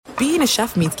being a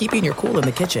chef means keeping your cool in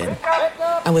the kitchen.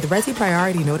 And with Resi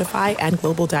Priority Notify and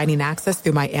Global Dining Access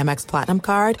through my Amex Platinum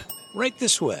card, right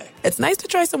this way. It's nice to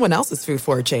try someone else's food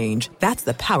for a change. That's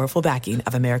the powerful backing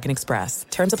of American Express.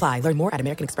 Terms apply. Learn more at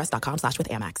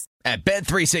americanexpress.com/withAmex. At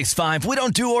Bet365, we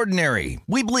don't do ordinary.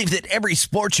 We believe that every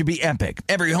sport should be epic.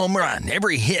 Every home run,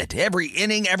 every hit, every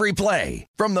inning, every play.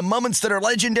 From the moments that are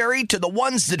legendary to the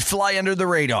ones that fly under the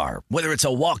radar. Whether it's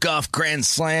a walk-off grand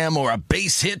slam or a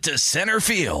base hit to center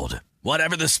field.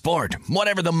 Whatever the sport,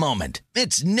 whatever the moment,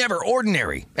 it's never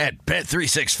ordinary at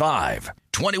Bet365.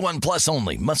 21 plus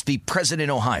only. Must be present in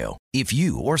Ohio. If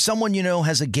you or someone you know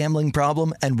has a gambling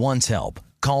problem and wants help,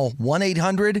 call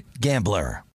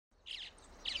 1-800-GAMBLER.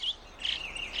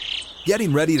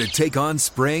 Getting ready to take on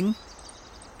spring?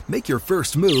 Make your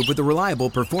first move with the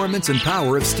reliable performance and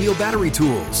power of Steel battery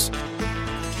tools.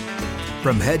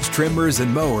 From hedge trimmers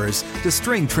and mowers to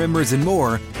string trimmers and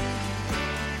more,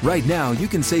 right now you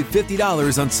can save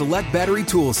 $50 on select battery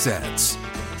tool sets.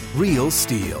 Real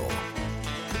Steel.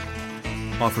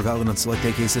 Offer valid on select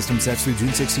AK system sets through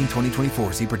June 16,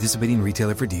 2024. See participating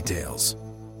retailer for details.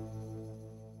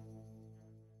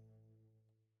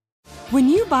 When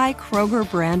you buy Kroger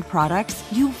brand products,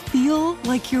 you feel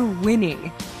like you're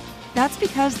winning. That's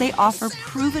because they offer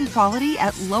proven quality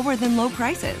at lower than low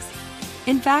prices.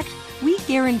 In fact, we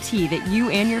guarantee that you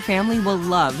and your family will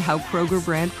love how Kroger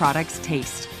brand products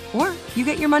taste, or you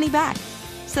get your money back.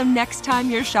 So next time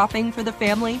you're shopping for the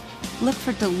family, look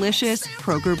for delicious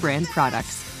Kroger brand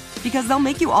products, because they'll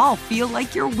make you all feel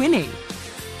like you're winning.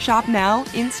 Shop now,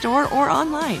 in-store, or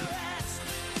online.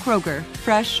 Kroger,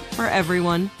 fresh for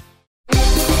everyone.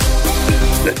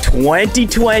 The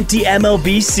 2020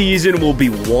 MLB season will be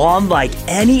one like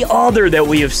any other that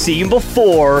we have seen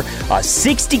before. A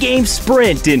 60-game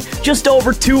sprint in just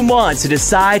over 2 months to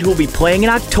decide who'll be playing in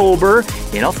October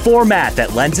in a format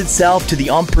that lends itself to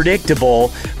the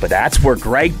unpredictable. But that's where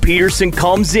Greg Peterson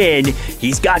comes in.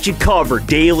 He's got you covered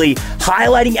daily,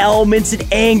 highlighting elements and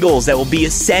angles that will be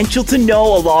essential to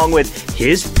know, along with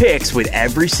his picks with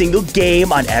every single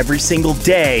game on every single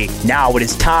day. Now it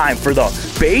is time for the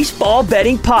Baseball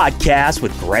Betting Podcast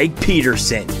with Greg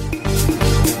Peterson.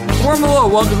 Warm hello,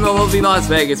 welcome to lovely Las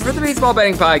Vegas for the Baseball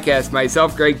Betting Podcast.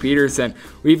 Myself, Greg Peterson.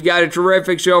 We've got a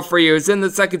terrific show for you. It's in the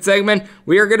second segment.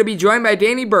 We are going to be joined by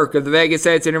Danny Burke of the Vegas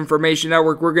Stats and Information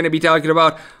Network. We're going to be talking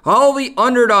about all the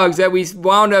underdogs that we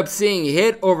wound up seeing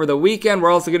hit over the weekend. We're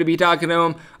also going to be talking to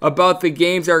him about the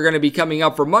games that are going to be coming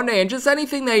up for Monday and just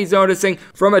anything that he's noticing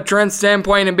from a trend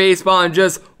standpoint in baseball and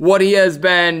just what he has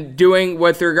been doing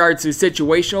with regards to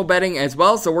situational betting as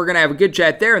well. So we're going to have a good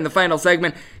chat there in the final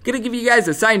segment. Going to give you guys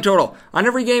a sign total on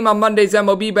every game on Monday's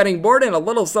MLB betting board and a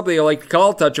little something I like to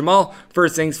call Touch 'em All.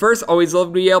 First things first, always love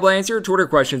to be able to answer your Twitter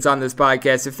questions on this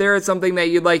podcast. If there is something that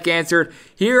you'd like answered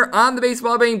here on the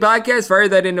Baseball Betting Podcast, fire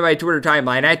that into my Twitter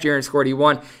timeline at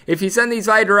JaronScorty1. If you send these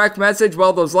via direct message,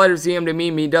 well, those letters DM to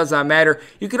me does not matter.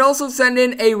 You can also send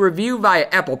in a review via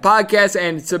Apple Podcasts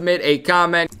and submit a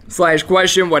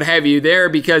comment/question, what have you there,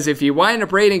 because if you wind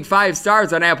up rating 5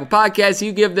 stars on Apple Podcasts,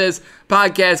 you give this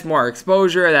podcast more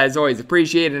exposure. That is always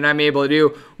appreciated, and I'm able to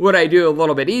do what I do a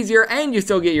little bit easier, and you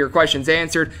still get your questions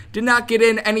answered. Did not get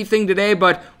in anything today,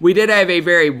 but we did have a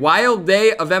very wild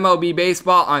day of MLB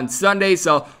baseball on Sunday,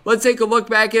 so let's take a look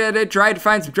back at it, try to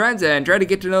find some trends, and try to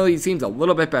get to know these teams a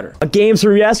little bit better. Games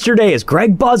from yesterday is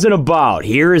Greg buzzing about.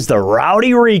 Here is the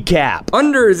rowdy recap.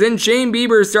 Unders and Shane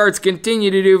Bieber starts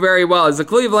continue to do very well as the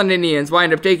Cleveland Indians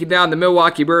wind up taking down the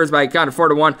Milwaukee Brewers by a count of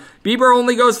 4-1. Bieber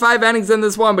only goes 5 innings in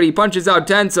this one, but he punches out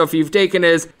 10, so if you've taken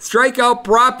his strikeout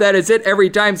prop, that is it every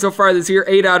time so far this year.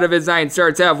 8 out of his 9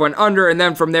 starts have went under, and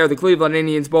then from there, the Cleveland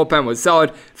Indians bullpen was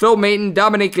solid. Phil Maton,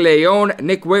 Dominic Leone,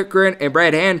 Nick Whitgren, and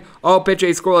Brad Hand all pitch a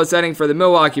scoreless inning for the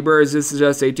Milwaukee Brewers. This is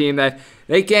just a team that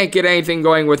they can't get anything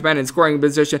going with men in scoring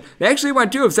position. They actually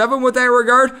went 2 of 7 with that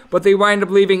regard, but they wind up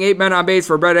leaving 8 men on base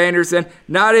for Brett Anderson.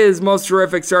 Not his most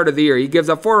terrific start of the year. He gives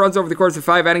up 4 runs over the course of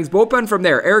 5 innings. Bullpen from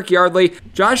there, Eric Yardley,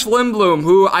 Josh Lindblom,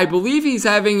 who I believe he's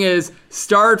having his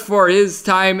start for his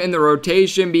time in the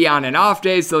rotation be on an off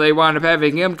day, so they wound up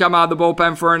having him come out of the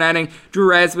bullpen for an inning. Drew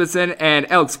Rasmussen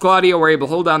and Alex Claudio were able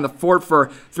to hold down the fort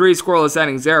for 3 scoreless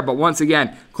innings there, but once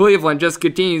again, Cleveland just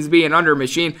continues to be an under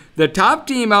machine. The top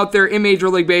team out there in Major Major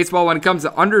League Baseball when it comes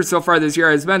to unders so far this year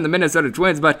has been the Minnesota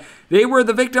Twins, but they were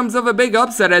the victims of a big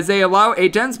upset as they allow a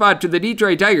 10 spot to the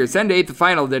Detroit Tigers. 10-8 the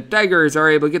final. The Tigers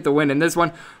are able to get the win in this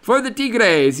one. For the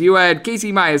Tigres, you had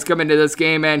Casey Mize come into this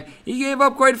game, and he gave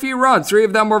up quite a few runs, 3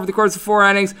 of them over the course of 4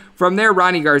 innings. From there,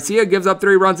 Ronnie Garcia gives up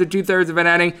 3 runs in 2/3 of an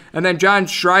inning, and then John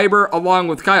Schreiber, along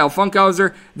with Kyle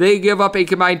Funkhauser, they give up a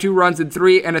combined 2 runs in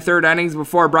 3 1/3 innings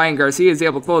before Brian Garcia is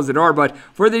able to close the door. But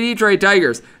for the Detroit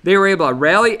Tigers, they were able to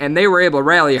rally, and they were able to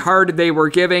rally hard. They were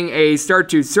giving a start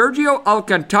to Sergio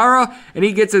Alcantara, and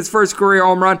he gets his first career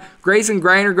home run. Grayson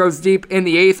Greiner goes deep in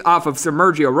the 8th off of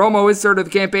Sergio Romo, his third of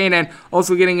the campaign, and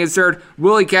also getting his third,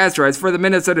 Willie Castro. As for the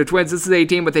Minnesota Twins, this is a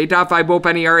team with a top 5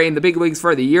 bullpen ERA in the big leagues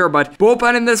for the year, but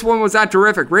bullpen in this one was not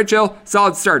terrific. Rich Hill,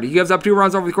 solid start. He gives up 2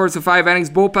 runs over the course of 5 innings.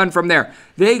 Bullpen from there,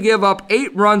 they give up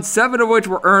 8 runs, 7 of which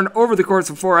were earned over the course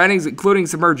of 4 innings, including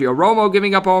Sergio Romo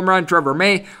giving up a home run. Trevor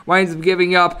May winds up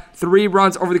giving up 3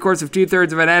 runs over the course of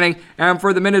 2/3 of an inning. And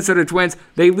for the Minnesota Twins,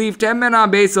 they leave 10 men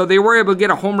on base, so they were able to get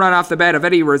a home run off the bat of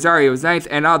Eddie Rosario's 9th,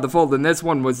 and out of the fold in this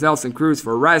one was Nelson Cruz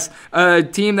for rest. A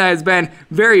team that has been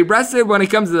very rested when it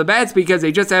comes to the bats because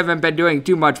they just haven't been doing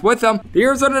too much with them. The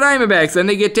Arizona Diamondbacks, and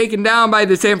they get taken down by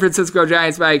the San Francisco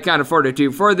Giants by a count of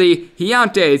 4-2. For the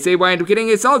Gigantes, they wind up getting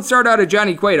a solid start out of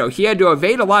Johnny Cueto. He had to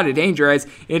evade a lot of danger as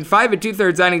in 5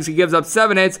 2/3 innings he gives up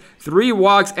 7 hits, 3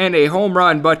 walks, and a home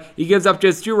run, but he gives up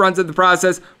just 2 runs in the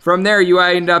process. From there, you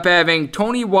end up having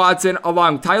Tony Watson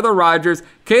along Tyler Rogers,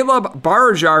 Caleb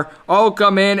Barajar all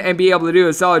come in and be able to do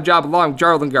a solid job along with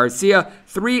Jarlin Garcia.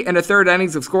 3 1/3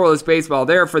 innings of scoreless baseball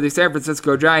there for the San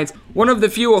Francisco Giants. One of the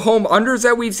few home unders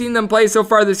that we've seen them play so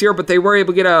far this year, but they were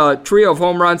able to get a trio of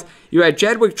home runs. You had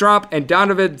Chadwick Tromp and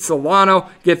Donovan Solano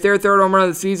get their 3rd home run of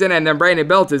the season, and then Brandon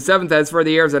Belt his 7th as for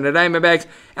the Arizona Diamondbacks.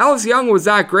 Alex Young was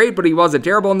not great, but he wasn't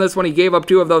terrible in this one. He gave up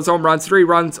 2 of those home runs, 3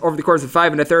 runs over the course of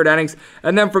 5 1/3 innings.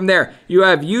 And then from there, you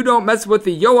have You Don't Mess With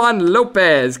the Yohan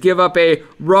Lopez give up a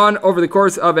run over the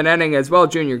course of an inning as well.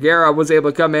 Junior Guerra was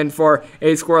able to come in for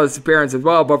a scoreless appearance as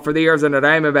well. But for the Arizona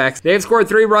Diamondbacks, they've scored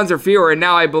 3 runs or fewer, and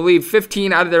now I believe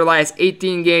 15 out of their last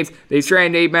 18 games. They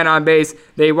stranded 8 men on base.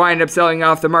 They wind up selling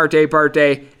off the Marte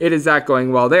Parte. It is not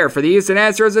going well there. For the Houston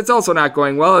Astros, it's also not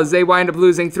going well as they wind up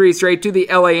losing 3 straight to the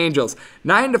LA Angels.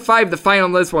 9-5 the final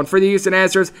in this one for the Houston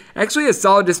Astros. Actually a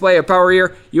solid display of power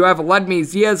here. You have Ledmy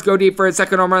Diaz go deep for his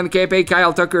 2nd home run in the campaign.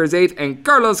 Kyle Tucker is 8th, and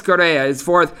Carlos Correa is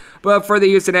 4th. But for the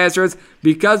Houston Astros,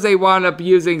 because they wound up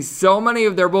using so many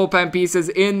of their bullpen pieces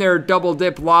in their double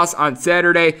dip loss on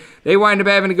Saturday, they wind up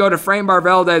having to go to Framber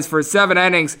Valdez for 7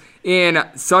 innings in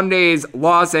Sunday's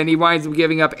loss, and he winds up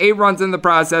giving up 8 runs in the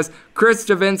process. Chris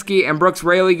Stavinsky and Brooks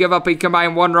Raley give up a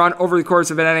combined 1 run over the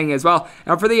course of an inning as well.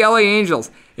 And for the LA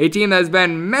Angels, a team that has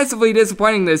been massively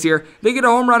disappointing this year, they get a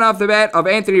home run off the bat of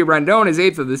Anthony Rendon, his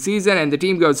 8th of the season, and the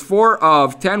team goes 4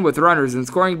 of 10 with runners in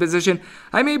scoring position.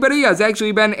 Jaime Barria has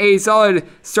actually been a solid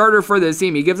starter for this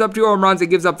team. He gives up 2 home runs and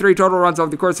gives up 3 total runs over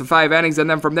the course of 5 innings, and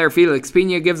then from there, Felix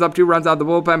Pena gives up 2 runs out of the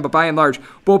bullpen, but by and large,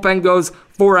 bullpen goes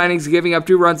 4 innings, giving up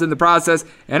 2 runs in the process,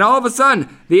 and all of a sudden,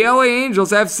 the LA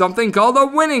Angels have something called a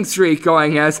winning streak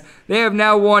going, as they have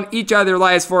now won each of their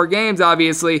last 4 games,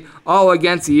 obviously, all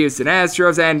against the Houston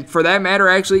Astros, and for that matter,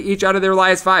 actually each out of their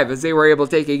last 5, as they were able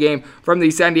to take a game from the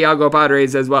San Diego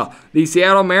Padres as well. The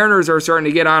Seattle Mariners are starting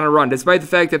to get on a run. Despite the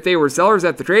fact that they were sellers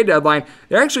at the trade deadline,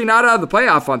 they're actually not out of the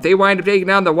playoff hunt. They wind up taking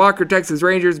down the Walker Texas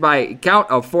Rangers by a count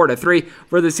of 4-3.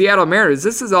 For the Seattle Mariners,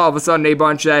 this is all of a sudden a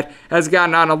bunch that has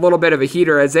gotten on a little bit of a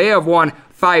heater as they have won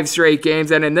 5 straight games,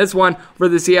 and in this one for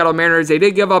the Seattle Mariners, they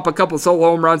did give up a couple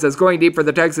solo home runs as going deep for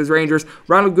the Texas Rangers.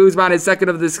 Ronald Guzman, his 2nd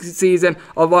of the season,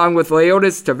 along with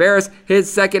Leotis Taveras,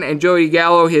 his 2nd, and Joey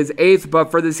Gallo, his 8th.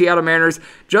 But for the Seattle Mariners,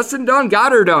 Justin Dunn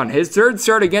got her done. His 3rd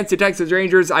start against the Texas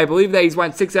Rangers, I believe that he's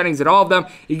went 6 innings in all of them.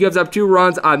 He gives up 2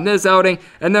 runs on this outing,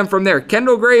 and then from there,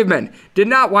 Kendall Graveman did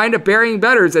not wind up burying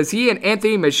betters as he and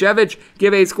Anthony Mishevich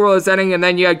give a scoreless inning, and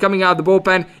then you had coming out of the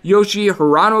bullpen, Yoshi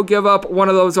Hirano give up 1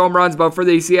 of those home runs. But for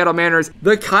the Seattle Mariners,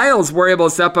 the Kyles were able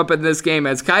to step up in this game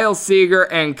as Kyle Seager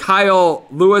and Kyle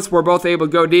Lewis were both able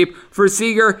to go deep. For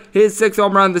Seager, his 6th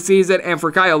home run of the season, and for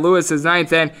Kyle Lewis, his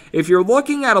 9th. And if you're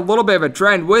looking at a little bit of a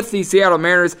trend with the Seattle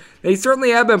Mariners, they certainly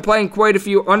have been playing quite a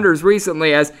few unders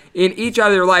recently, as in each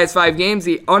of their last 5 games,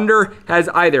 the under has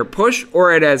either pushed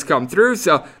or it has come through.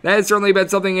 So that has certainly been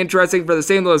something interesting for the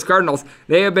St. Louis Cardinals.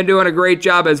 They have been doing a great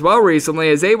job as well recently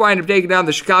as they wind up taking down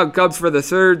the Chicago Cubs for the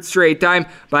 3rd straight time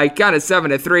by kind of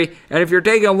 7-3. And if you're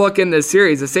taking a look in this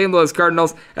series, the St. Louis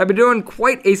Cardinals have been doing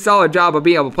quite a solid job of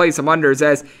being able to play some unders,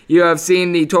 as you have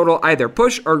seen the total either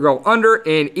push or go under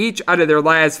in each out of their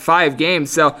last 5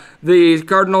 games. So the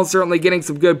Cardinals certainly getting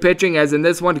some good pitching pitching, as in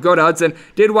this one, Dakota Hudson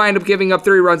did wind up giving up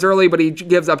 3 runs early, but he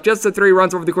gives up just the 3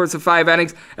 runs over the course of 5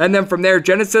 innings. And then from there,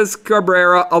 Genesis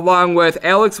Cabrera, along with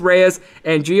Alex Reyes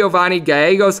and Giovanni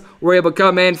Gallegos, were able to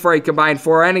come in for a combined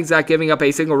 4 innings, not giving up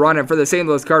a single run. And for the St.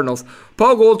 Louis Cardinals,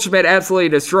 Paul Goldschmidt absolutely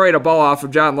destroyed a ball off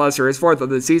of John Lester, his 4th of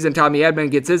the season. Tommy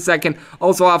Edman gets his 2nd,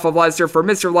 also off of Lester. For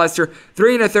Mr. Lester,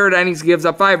 3 1/3 innings, gives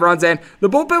up 5 runs, and the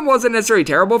bullpen wasn't necessarily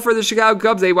terrible for the Chicago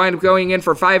Cubs. They wind up going in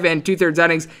for 5 2/3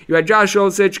 innings. You had Josh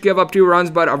Osich give up 2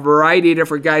 runs, but a variety of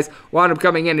different guys wound up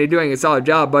coming in and doing a solid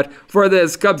job. But for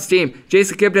this Cubs team,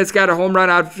 Jason Kipnis got a home run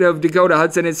out of Dakota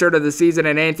Hudson, his 3rd of the season,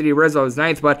 and Anthony Rizzo his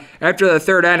 9th. But after the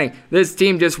 3rd inning, this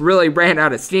team just really ran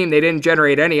out of steam. They didn't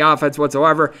generate any offense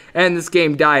whatsoever, and this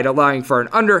game died, allowing for an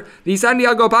under. The San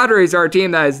Diego Padres are a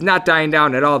team that is not dying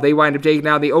down at all. They wind up taking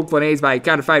down the Oakland A's by a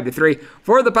count of 5-3.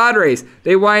 For the Padres,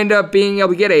 they wind up being able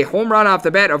to get a home run off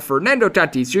the bat of Fernando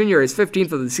Tatis Jr., his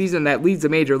 15th of the season. That leads the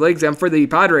major leagues. And for the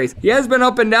Padres, he has been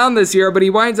up and down this year, but he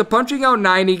winds up punching out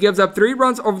 9. He gives up 3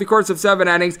 runs over the course of 7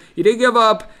 innings. He did give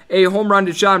up a home run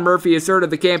to Sean Murphy, his 3rd of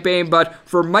the campaign, but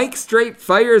for Mike Straight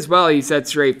Fires, well, he said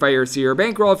straight fires to your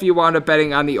bankroll if you wound up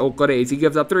betting on the Oakland A's. He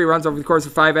gives up 3 runs over the course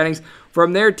of 5 innings.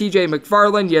 From there, TJ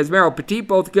McFarland, Yasmero Petit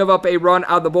both give up a run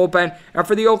out of the bullpen. And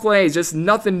for the Oakland A's, just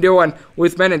nothing doing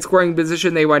with men in scoring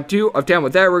position. They went 2 of 10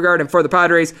 with that regard. And for the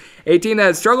Padres, a team that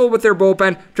has struggled with their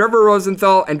bullpen, Trevor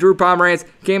Rosenthal and Drew Pomeranz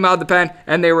came out of the pen,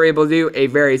 and they were able to do a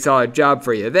very solid job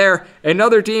for you there.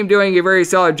 Another team doing a very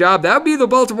solid job, that would be the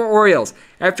Baltimore Orioles.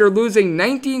 After losing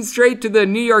 19 straight to the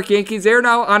New York Yankees, they're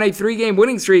now on a 3-game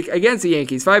winning streak against the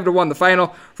Yankees. 5-1 the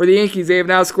final. For the Yankees, they have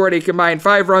now scored a combined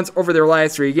 5 runs over their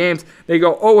last 3 games. They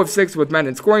go 0 of 6 with men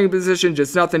in scoring position,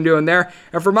 just nothing doing there.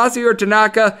 And for Masahiro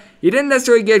Tanaka, he didn't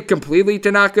necessarily get completely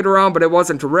Tanaka'd around, but it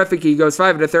wasn't terrific. He goes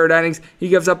 5 1/3 innings. He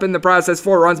gives up in the process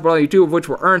 4 runs, but only 2 of which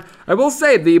were earned. I will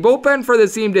say, the bullpen for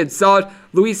this team did solid.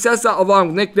 Luis Cessa along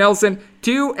with Nick Nelson,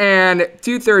 2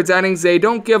 2/3 innings. They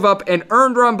don't give up an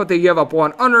earned run, but they give up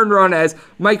 1 unearned run, as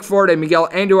Mike Ford and Miguel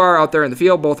Andujar out there in the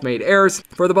field both made errors.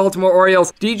 For the Baltimore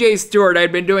Orioles, DJ Stewart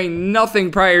had been doing nothing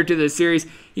prior to this series.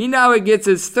 He now gets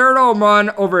his 3rd home run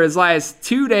over his last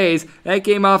 2 days. That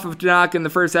came off of Tanaka in the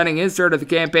 1st inning, his 3rd of the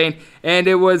campaign, and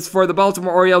it was for the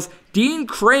Baltimore Orioles, Dean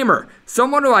Kramer,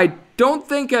 someone who I don't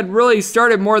think had really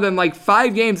started more than like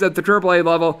 5 games at the AAA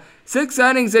level. 6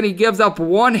 innings, and he gives up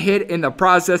 1 hit in the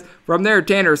process. From there,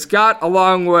 Tanner Scott,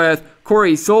 along with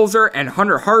Corey Sulzer and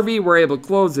Hunter Harvey, were able to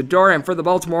close the door. And for the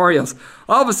Baltimore Orioles,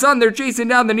 all of a sudden, they're chasing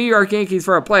down the New York Yankees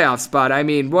for a playoff spot. I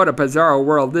mean, what a bizarro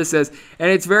world this is. And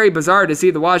it's very bizarre to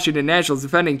see the Washington Nationals,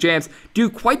 defending champs, do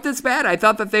quite this bad. I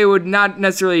thought that they would not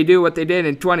necessarily do what they did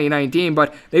in 2019,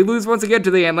 but they lose once again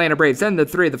to the Atlanta Braves.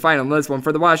 7-3 the final in this one.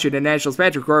 For the Washington Nationals,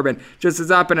 Patrick Corbin just has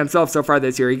not been himself so far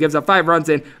this year. He gives up 5 runs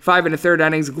in 5 1/3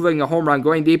 innings, including a home run.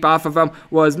 Going deep off of him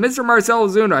was Mr. Marcell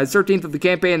Ozuna, his 13th of the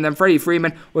campaign, and then Freddie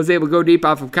Freeman was able to go deep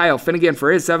off of Kyle Finnegan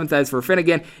for his 7th. As for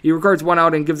Finnegan, he records 1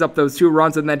 out and gives up those 2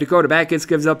 runs, and then Dakota Backus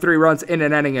gives up 3 runs in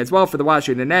an inning as well for the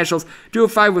Washington Nationals. 2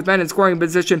 of 5 with men in scoring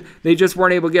position. They just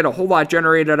weren't able to get a whole lot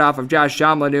generated off of Josh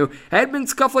Tomlin, who had been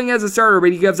scuffling as a starter,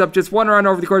 but he gives up just 1 run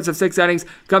over the course of 6 innings.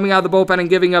 Coming out of the bullpen and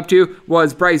giving up 2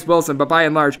 was Bryce Wilson, but by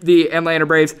and large, the Atlanta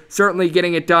Braves certainly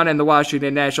getting it done, and the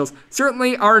Washington Nationals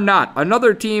certainly are not.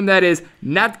 Another team that is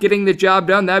not getting the job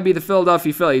done, that'd be the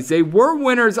Philadelphia Phillies. They were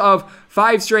winners of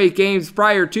 5 straight games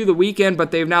prior to the weekend,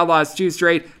 but they've now lost 2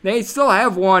 straight. They still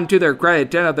have won, to their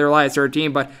credit, 10 of their last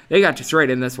 13, but they got destroyed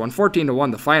in this one.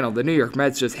 14-1 the final. The New York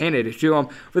Mets just handed it to them.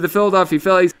 For the Philadelphia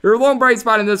Phillies, their lone bright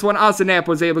spot in this one, Austin Knapp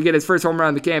was able to get his first home run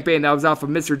of the campaign. That was off of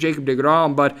Mr. Jacob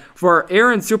deGrom, but for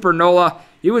Aaron Supernola,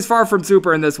 he was far from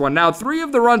super in this one. Now, 3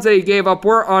 of the runs that he gave up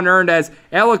were unearned, as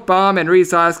Alec Baum and Rhys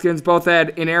Hoskins both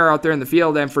had an error out there in the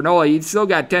field. And for Nola, he still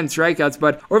got 10 strikeouts,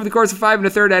 but over the course of 5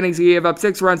 1/3 innings, he gave up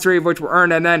 6 runs, 3 of which were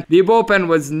earned, and then the bullpen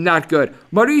was not good.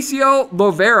 Mauricio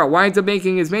Lovera winds up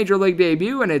making his major league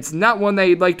debut, and it's not one that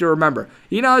you'd like to remember.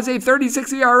 He now has a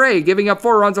 36 ERA, giving up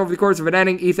 4 runs over the course of an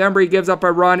inning. Heath Embry gives up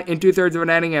a run in 2/3 of an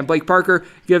inning, and Blake Parker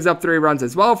gives up 3 runs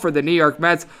as well for the New York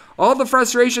Mets. All the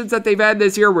frustrations that they've had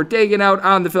this year were taken out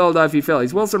on the Philadelphia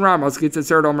Phillies. Wilson Ramos gets his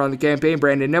 3rd home run of the campaign.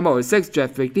 Brandon Nimmo is 6th.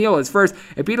 Jeff McNeil is 1st.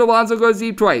 And Pete Alonso goes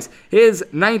deep twice. His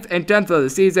 9th and 10th of the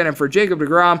season. And for Jacob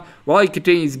deGrom, well, he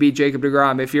continues to be Jacob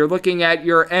deGrom. If you're looking at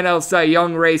your NL Cy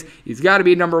Young race, he's got to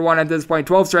be number 1 at this point.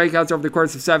 12 strikeouts over the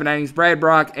course of 7 innings. Brad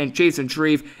Brock and Chasen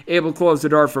Shreve able to close the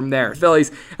door from there. Phillies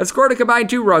have scored a combined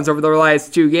 2 runs over their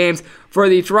last 2 games. For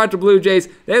the Toronto Blue Jays,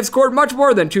 they have scored much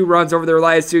more than 2 runs over their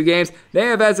last 2 games. They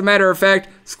have, as a matter of fact,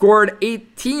 scored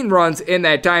 18 runs in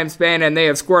that time span, and they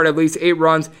have scored at least 8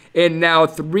 runs in now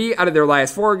 3 out of their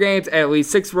last 4 games, and at least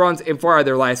 6 runs in 4 out of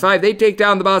their last 5. They take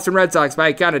down the Boston Red Sox by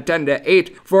a count of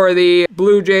 10-8. For the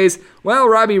Blue Jays, well,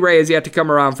 Robbie Ray has yet to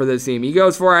come around for this team. He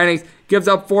goes 4 innings, gives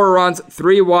up 4 runs,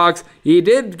 3 walks. He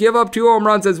did give up 2 home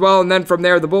runs as well, and then from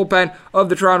there, the bullpen of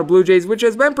the Toronto Blue Jays, which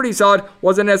has been pretty solid,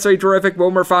 wasn't necessarily terrific.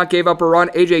 Wilmer Font gave up a run.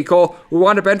 A.J. Cole, who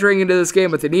wound up entering into this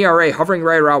game with an ERA hovering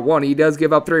right around 1. He does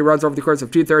give up 3 runs over the course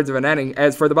of 2/3 of an inning.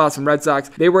 As for the Boston Red Sox,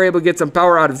 they were able to get some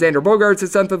power out of Xander Bogaerts,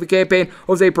 his 10th of the campaign.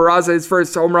 Jose Peraza, his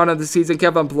first home run of the season.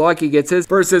 Kevin Plawecki gets his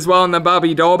first as well, and then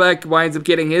Bobby Dolbeck winds up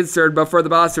getting his third. But for the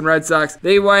Boston Red Sox,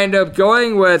 they wind up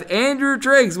going with Andrew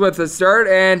Triggs with the start,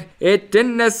 and it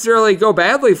didn't necessarily go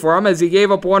badly for him as he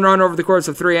gave up 1 run over the course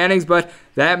of 3 innings, but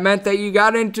that meant that you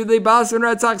got into the Boston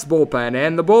Red Sox bullpen,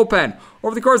 and the bullpen,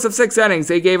 over the course of 6 innings,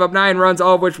 they gave up 9 runs,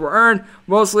 all of which were earned,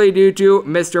 mostly due to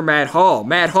Mr. Matt Hall.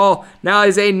 Matt Hall now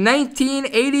has a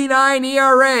 19.89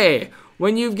 ERA.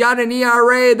 When you've got an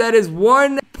ERA that is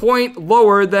 1 point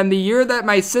lower than the year that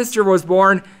my sister was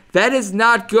born, that is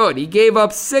not good. He gave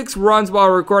up 6 runs while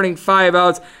recording 5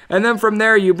 outs. And then from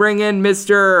there, you bring in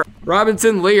Mr.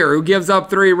 Robinson Lear, who gives up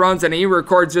 3 runs, and he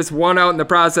records just 1 out in the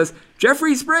process.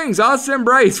 Jeffrey Springs, Austin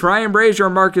Bryce, Ryan Brazier,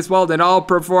 and Marcus Walden all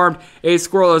performed a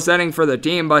scoreless inning for the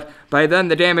team, but by then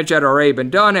the damage had already been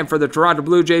done, and for the Toronto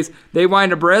Blue Jays, they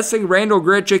wind up resting Randall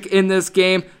Grichuk in this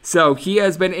game, so he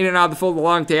has been in and out of the fold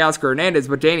along to Oscar Hernandez,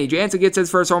 but Danny Jansen gets his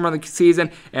first home run of the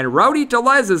season, and Rowdy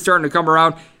Tellez is starting to come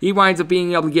around. He winds up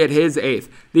being able to get his 8th.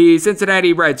 The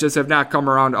Cincinnati Reds just have not come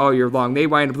around all year long. They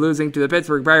wind up losing to the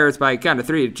Pittsburgh Pirates by a count of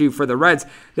 3-2 for the Reds.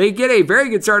 They get a very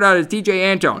good start out of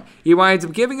TJ Antone. He winds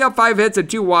up giving up 5 hits and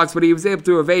 2 walks, but he was able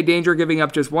to evade danger, giving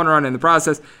up just 1 run in the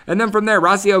process. And then from there,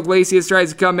 Rossiel Iglesias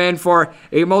tries to come in for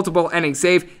a multiple inning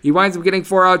save. He winds up getting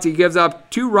 4 outs. He gives up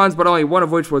 2 runs, but only 1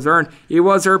 of which was earned. He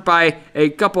was hurt by a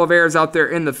couple of errors out there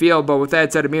in the field, but with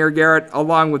that said, Amir Garrett,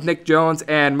 along with Nick Jones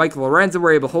and Michael Lorenzen,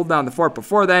 were able to hold down the fort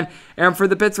before then. And for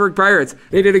the Pittsburgh Pirates,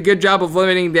 they did a good job of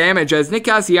limiting damage as Nick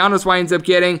Castellanos winds up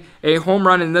getting a home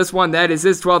run in this one. That is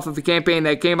his 12th of the campaign.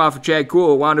 That came off of Chad Kuhl,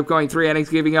 who wound up going 3 innings,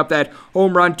 giving up that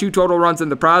home run, 2 total runs in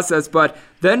the process. But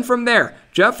then from there,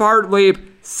 Jeff Hartlieb,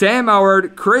 Sam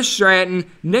Howard, Chris Stratton,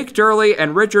 Nick Turley,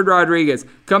 and Richard Rodriguez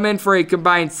come in for a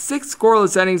combined 6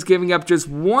 scoreless innings, giving up just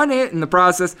 1 hit in the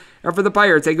process. And for the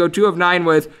Pirates, they go 2 of 9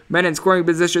 with men in scoring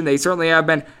position. They certainly have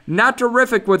been not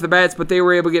terrific with the bats, but they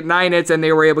were able to get 9 hits, and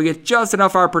they were able to get just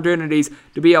enough opportunities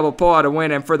to be able to pull out a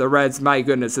win. And for the Reds, my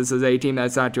goodness, this is a team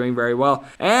that's not doing very well.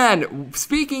 And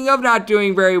speaking of not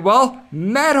doing very well,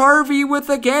 Matt Harvey with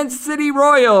the Kansas City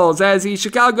Royals as the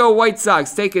Chicago White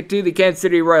Sox take it to the Kansas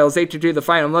City Royals, 8-2 the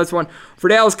final in this one. For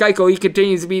Dallas Keuchel, he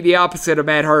continues to be the opposite of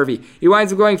Matt Harvey. He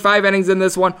winds up going 5 innings in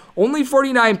this one, only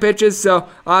 49 pitches, so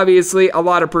obviously a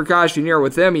lot of precaution here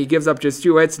with him. He gives up just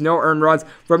 2 hits, no earned runs.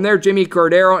 From there, Jimmy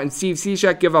Cordero and Steve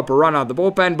Cishek give up a run out of the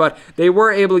bullpen, but they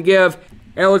were able to give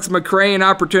Alex McRae an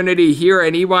opportunity here,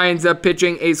 and he winds up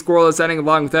pitching a scoreless inning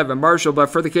along with Evan Marshall. But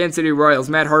for the Kansas City Royals,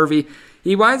 Matt Harvey,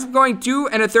 he winds up going 2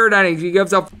 1/3 innings. He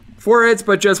gives up 4 hits,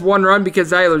 but just 1 run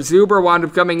because Tyler Zuber wound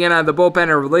up coming in out of the bullpen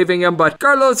and relieving him. But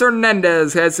Carlos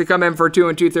Hernandez has to come in for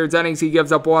 2 2/3 innings. He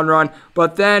gives up 1 run.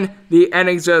 But then the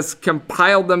innings just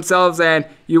compiled themselves, and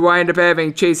you wind up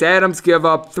having Chase Adams give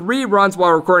up 3 runs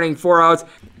while recording 4 outs.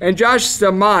 And Josh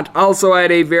Stamont also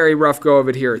had a very rough go of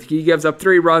it here. He gives up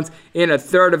 3 runs in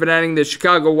 1/3 of an inning. The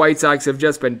Chicago White Sox have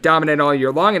just been dominant all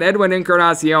year long, and Edwin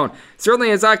Encarnacion certainly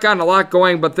has not gotten a lot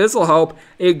going, but this will help.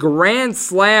 A grand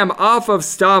slam off of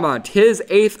Stamont, his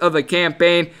 8th of the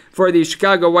campaign for the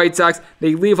Chicago White Sox.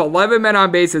 They leave 11 men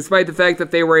on base despite the fact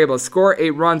that they were able to score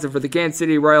 8 runs, and for the Kansas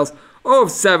City Royals, 0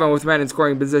 of 7 with men in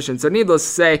scoring position. So needless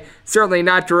to say, certainly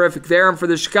not terrific there. And for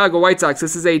the Chicago White Sox,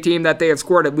 this is a team that they have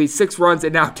scored at least 6 runs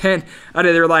in now 10 out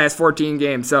of their last 14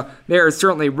 games. So they are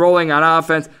certainly rolling on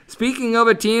offense. Speaking of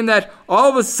a team that all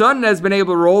of a sudden has been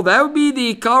able to roll, that would be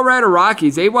the Colorado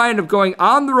Rockies. They wind up going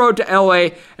on the road to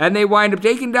LA, and they wind up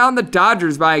taking down the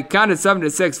Dodgers by a count of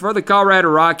 7-6 for the Colorado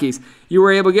Rockies. You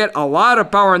were able to get a lot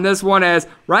of power in this one as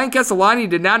Ryan Castellani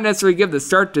did not necessarily give the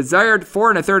start desired.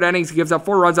 4 1/3 innings, he gives up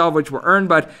 4 runs, all of which were earned.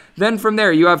 But then from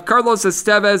there, you have Carlos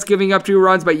Estevez giving up 2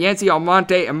 runs, but Yancy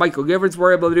Almonte and Michael Givens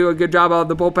were able to do a good job out of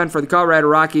the bullpen for the Colorado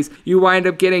Rockies. You wind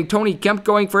up getting Tony Kemp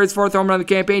going for his 4th home run of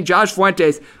the campaign. Josh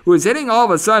Fuentes, who is hitting all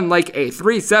of a sudden like a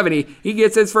 370, he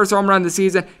gets his first home run of the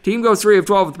season. Team goes 3 of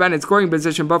 12 with men in scoring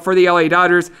position, but for the LA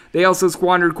Dodgers, they also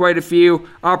squandered quite a few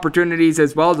opportunities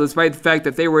as well, despite the fact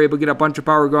that they were able to get a bunch of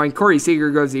power going. Corey Seager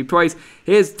goes deep twice,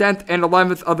 his 10th and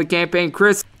 11th of the campaign.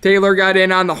 Chris Taylor got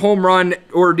in on the home run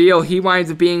ordeal. He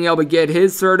winds up being able to get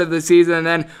his third of the season. And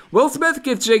then Will Smith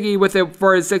gets jiggy with it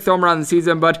for his 6th home run of the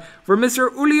season. But for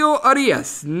Mr. Julio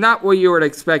Arias, not what you were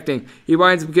expecting. He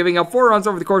winds up giving up 4 runs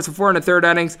over the course of 4 1/3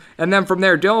 innings. And then from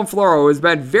there, Dylan Floro has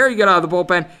been very good out of the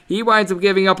bullpen. He winds up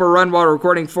giving up a run while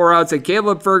recording 4 outs. And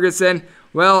Caleb Ferguson,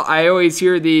 well, I always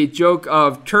hear the joke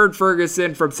of Turd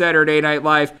Ferguson from Saturday Night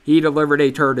Live. He delivered a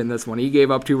turd in this one. He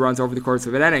gave up 2 runs over the course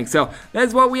of an inning. So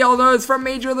that's what we all know is from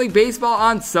Major League Baseball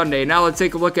on Sunday. Now let's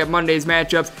take a look at Monday's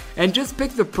matchups and just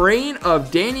pick the brain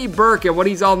of Danny Burke and what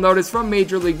he's all noticed from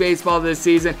Major League Baseball this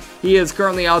season. He is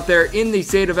currently out there in the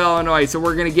state of Illinois, so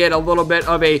we're going to get a little bit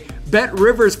of a Bet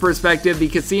Rivers perspective, the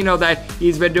casino that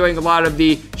he's been doing a lot of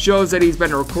the shows that he's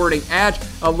been recording at,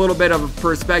 a little bit of a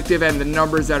perspective and the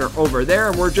numbers that are over there.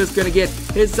 And we're just going to get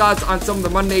his thoughts on some of the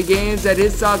Monday games and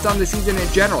his thoughts on the season in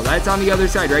general. That's on the other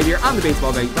side right here on the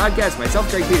Baseball Betting Podcast. Myself,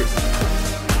 Greg Peterson.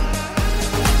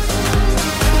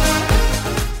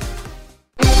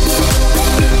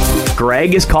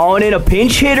 Greg is calling in a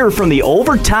pinch hitter from the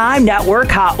Overtime Network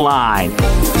hotline.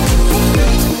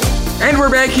 And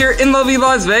we're back here in lovely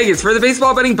Las Vegas for the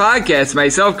Baseball Betting Podcast.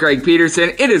 Myself, Greg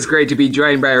Peterson. It is great to be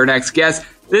joined by our next guest.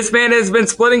 This man has been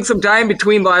splitting some time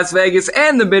between Las Vegas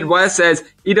and the Midwest as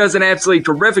he does an absolutely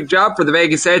terrific job for the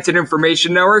Vegas Stats and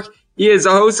Information Network. He is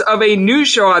a host of a new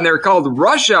show on there called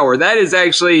Rush Hour. That is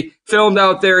actually filmed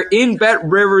out there in Bet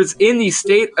Rivers in the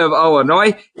state of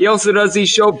Illinois. He also does the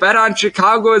show Bet on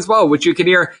Chicago as well, which you can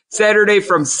hear Saturday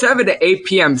from 7 to 8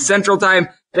 p.m. Central Time.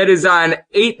 That is on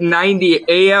 8:90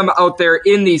 a.m. out there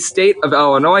in the state of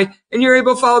Illinois. And you're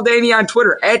able to follow Danny on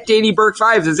Twitter at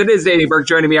DannyBurke5, as it is Danny Burke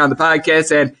joining me on the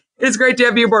podcast. And it's great to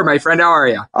have you aboard, my friend. How are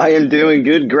you? I am doing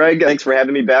good, Greg. Thanks for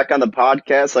having me back on the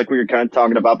podcast. Like we were kind of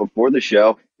talking about before the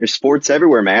show, there's sports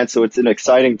everywhere, man. So it's an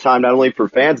exciting time, not only for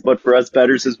fans, but for us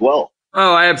bettors as well.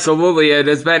 Oh, absolutely. It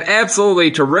has been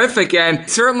absolutely terrific and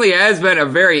certainly has been a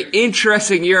very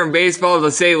interesting year in baseball,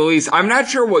 to say the least. I'm not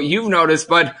sure what you've noticed,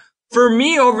 but for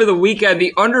me over the weekend,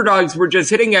 the underdogs were just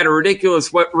hitting at a ridiculous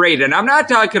rate. And I'm not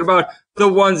talking about the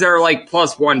ones that are like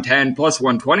plus 110, plus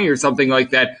 120 or something like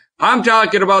that. I'm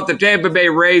talking about the Tampa Bay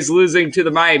Rays losing to the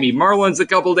Miami Marlins a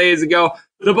couple days ago.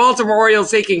 The Baltimore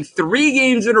Orioles taking 3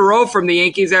 games in a row from the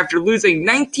Yankees after losing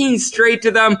 19 straight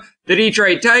to them. The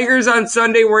Detroit Tigers on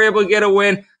Sunday were able to get a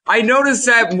win. I noticed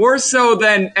that more so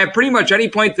than at pretty much any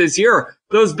point this year,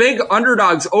 those big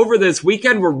underdogs over this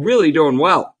weekend were really doing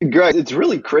well. Greg, it's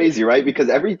really crazy, right? Because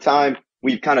every time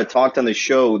we've kind of talked on the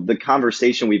show, the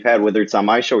conversation we've had, whether it's on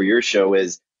my show or your show,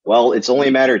 is, well, it's only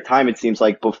a matter of time, it seems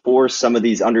like, before some of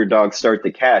these underdogs start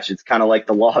to cash. It's kind of like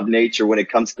the law of nature when it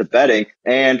comes to betting.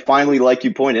 And finally, like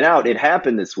you pointed out, it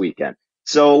happened this weekend.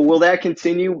 So will that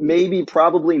continue? Maybe,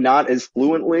 probably not as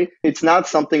fluently. It's not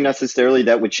something necessarily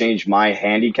that would change my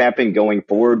handicapping going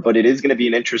forward, but it is going to be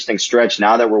an interesting stretch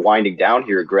now that we're winding down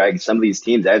here, Greg. Some of these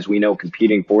teams, as we know,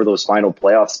 competing for those final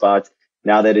playoff spots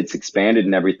now that it's expanded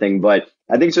and everything. But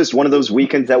I think it's just one of those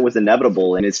weekends that was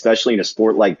inevitable, and especially in a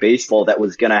sport like baseball, that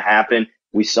was going to happen.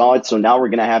 We saw it, so now we're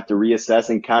going to have to reassess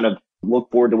and kind of look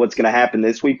forward to what's going to happen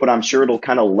this week, but I'm sure it'll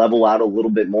kind of level out a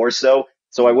little bit more so.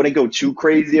 So I wouldn't go too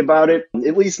crazy about it,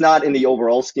 at least not in the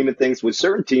overall scheme of things. With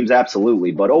certain teams,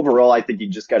 absolutely. But overall, I think you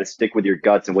just got to stick with your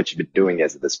guts and what you've been doing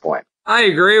as of this point. I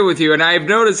agree with you, and I've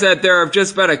noticed that there have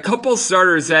just been a couple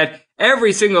starters that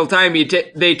every single time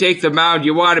they take the mound,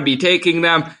 you want to be taking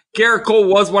them. Garrett Cole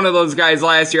was one of those guys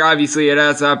last year. Obviously, it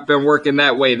has not been working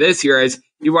that way this year as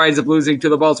he winds up losing to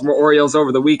the Baltimore Orioles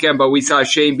over the weekend. But we saw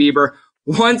Shane Bieber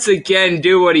once again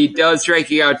do what he does,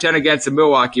 striking out 10 against the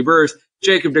Milwaukee Brewers.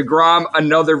 Jacob deGrom,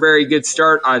 another very good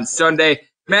start on Sunday.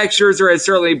 Max Scherzer has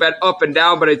certainly been up and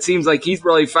down, but it seems like he's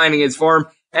really finding his form.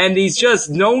 And these just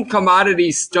known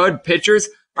commodity stud pitchers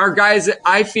are guys that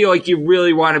I feel like you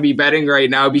really want to be betting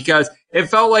right now, because it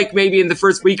felt like maybe in the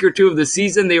first week or two of the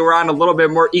season they were on a little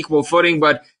bit more equal footing,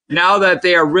 but now that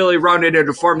they are really rounded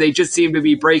into form, they just seem to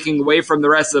be breaking away from the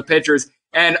rest of the pitchers.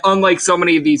 And unlike so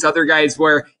many of these other guys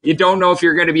where you don't know if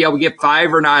you're going to be able to get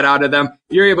 5 or not out of them,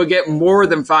 you're able to get more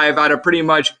than 5 out of pretty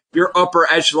much your upper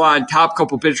echelon top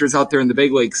couple pitchers out there in the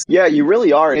big leagues. Yeah, you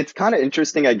really are. It's kind of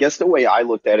interesting. I guess the way I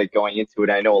looked at it going into it,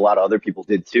 I know a lot of other people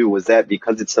did too, was that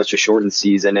because it's such a shortened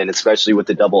season, and especially with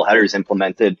the double headers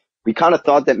implemented, we kind of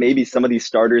thought that maybe some of these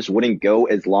starters wouldn't go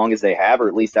as long as they have, or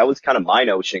at least that was kind of my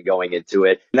notion going into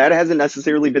it. And that hasn't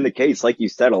necessarily been the case. Like you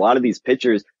said, a lot of these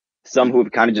pitchers, some who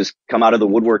have kind of just come out of the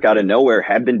woodwork out of nowhere,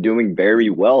 have been doing very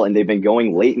well, and they've been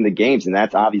going late in the games. And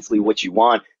that's obviously what you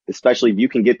want, especially if you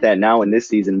can get that now in this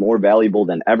season, more valuable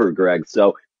than ever, Greg.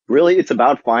 So really, it's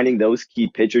about finding those key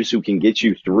pitchers who can get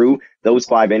you through those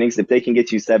 5 innings. If they can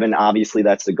get you 7, obviously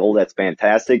that's the goal. That's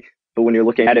fantastic. But when you're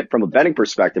looking at it from a betting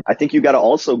perspective, I think you got to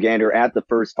also gander at the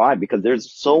first 5 because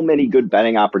there's so many good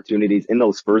betting opportunities in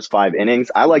those first 5 innings.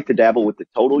 I like to dabble with the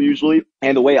total usually.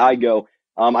 And the way I go,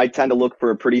 I tend to look for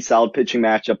a pretty solid pitching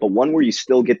matchup, but one where you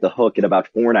still get the hook at about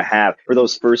 4.5 for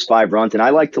those first 5 runs. And I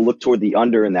like to look toward the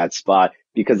under in that spot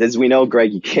because as we know,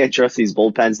 Greg, you can't trust these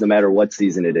bullpens no matter what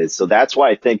season it is. So that's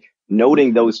why I think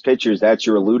noting those pitchers that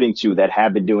you're alluding to that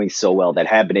have been doing so well, that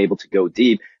have been able to go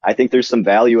deep, I think there's some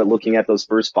value at looking at those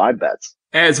first 5 bets.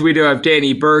 As we do have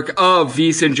Danny Burke of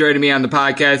VSiN joining me on the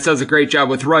podcast, does a great job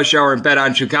with Rush Hour and Bet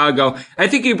on Chicago. I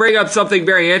think you bring up something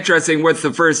very interesting with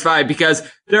the first 5 because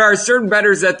there are certain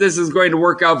bettors that this is going to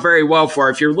work out very well for.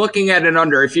 If you're looking at an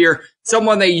under, if you're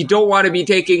someone that you don't want to be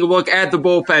taking a look at the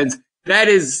bullpens, that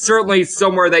is certainly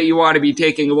somewhere that you want to be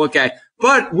taking a look at.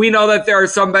 But we know that there are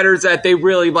some bettors that they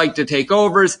really like to take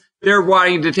overs. They're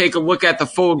wanting to take a look at the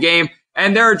full game.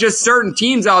 And there are just certain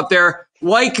teams out there,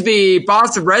 like the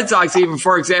Boston Red Sox, even,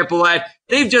 for example, that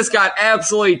they've just got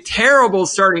absolutely terrible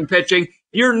starting pitching.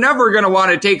 You're never going to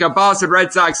want to take a Boston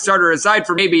Red Sox starter aside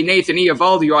from maybe Nathan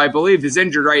Eovaldi, who I believe is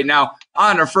injured right now,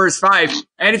 on a first 5.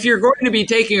 And if you're going to be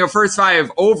taking a first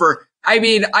 5 over, I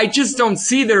mean, I just don't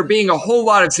see there being a whole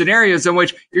lot of scenarios in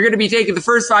which you're going to be taking the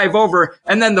first 5 over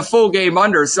and then the full game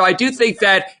under. So I do think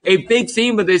that a big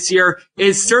theme of this year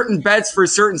is certain bets for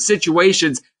certain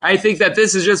situations. I think that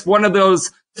this is just one of those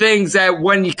things that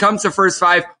when it comes to first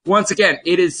 5, once again,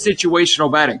 it is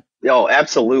situational betting. Oh,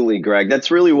 absolutely, Greg. That's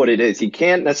really what it is. You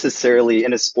can't necessarily,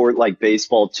 in a sport like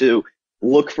baseball too,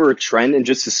 look for a trend and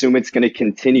just assume it's going to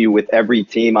continue with every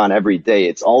team on every day.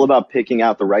 It's all about picking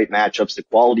out the right matchups, the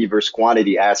quality versus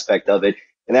quantity aspect of it.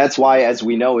 And that's why, as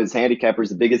we know, as handicappers,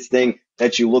 the biggest thing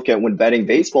that you look at when betting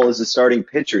baseball is the starting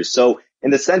pitchers. So in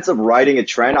the sense of riding a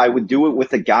trend, I would do it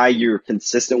with a guy you're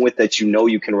consistent with that you know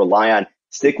you can rely on.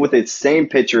 Stick with its same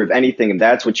pitcher, if anything, and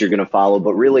that's what you're going to follow.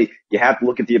 But really, you have to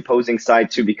look at the opposing side,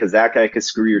 too, because that guy could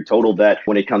screw your total bet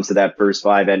when it comes to that first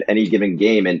 5 at any given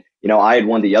game. And, you know, I had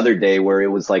one the other day where it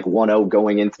was like 1-0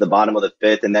 going into the bottom of the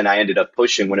 5th, and then I ended up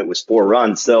pushing when it was 4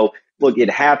 runs. So, look, it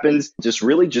happens. Just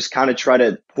kind of try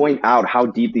to point out how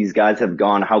deep these guys have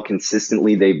gone, how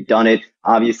consistently they've done it.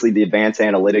 Obviously, the advanced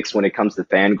analytics when it comes to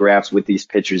fan graphs with these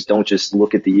pitchers, don't just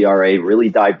look at the ERA, really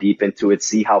dive deep into it,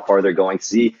 see how far they're going,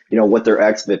 see, you know, what their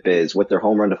xFIP is, what their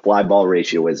home run to fly ball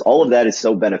ratio is. All of that is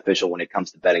so beneficial when it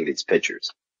comes to betting these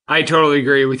pitchers. I totally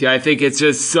agree with you. I think it's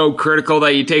just so critical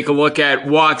that you take a look at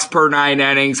walks per 9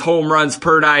 innings, home runs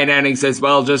per 9 innings as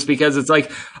well, just because it's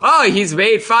like, oh, he's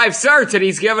made 5 starts and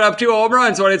he's given up 2 home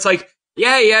runs. When it's like,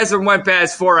 yeah, he hasn't went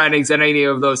past 4 innings in any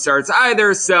of those starts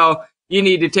either. So you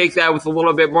need to take that with a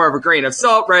little bit more of a grain of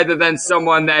salt rather than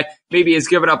someone that maybe has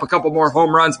given up a couple more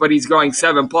home runs, but he's going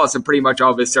 7+ in pretty much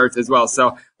all of his starts as well.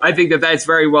 So I think that that's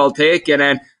very well taken.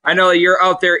 And I know that you're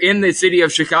out there in the city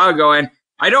of Chicago, and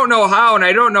I don't know how and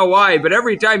I don't know why, but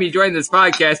every time you join this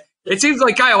podcast, it seems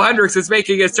like Kyle Hendricks is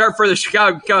making a start for the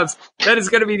Chicago Cubs. That is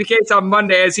going to be the case on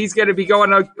Monday as he's going to be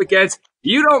going up against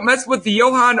You Don't Mess with the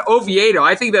Johan Oviedo.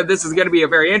 I think that this is going to be a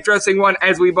very interesting one.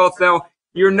 As we both know,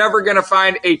 you're never going to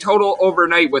find a total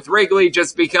overnight with Wrigley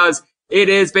just because it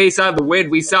is based on the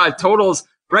wind. We saw totals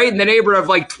right in the neighborhood of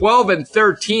like 12 and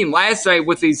 13 last night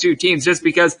with these two teams just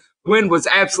because wind was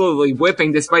absolutely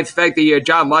whipping despite the fact that you had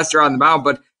John Lester on the mound.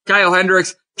 But Kyle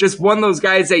Hendricks, just one of those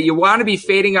guys that you want to be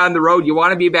fading on the road. You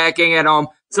want to be backing at home.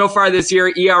 So far this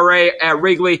year, ERA at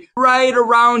Wrigley, right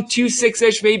around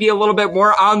 2.6-ish, maybe a little bit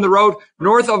more on the road,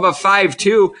 north of a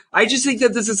 5.2. I just think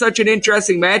that this is such an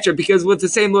interesting matchup because with the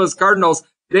St. Louis Cardinals,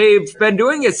 they've been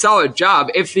doing a solid job.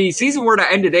 If the season were to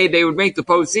end today, they would make the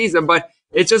postseason, but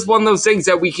it's just one of those things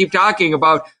that we keep talking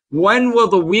about. When will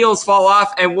the wheels fall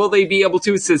off and will they be able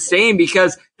to sustain?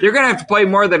 Because they're going to have to play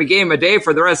more than a game a day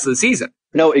for the rest of the season.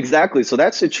 No, exactly. So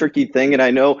that's a tricky thing. And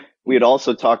I know we had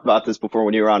also talked about this before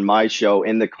when you were on my show.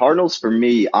 And the Cardinals, for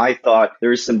me, I thought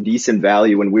there was some decent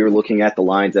value when we were looking at the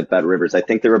lines at Bet Rivers. I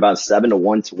think they were about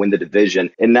 7-1 to win the division.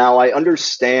 And now I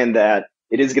understand that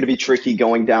it is going to be tricky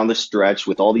going down the stretch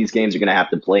with all these games you're going to have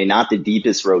to play, not the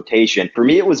deepest rotation. For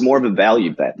me, it was more of a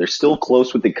value bet. They're still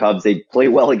close with the Cubs. They play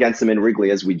well against them in Wrigley,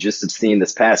 as we just have seen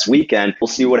this past weekend. We'll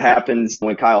see what happens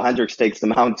when Kyle Hendricks takes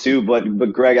them out too. But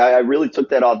Greg, I really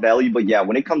took that off value. But yeah,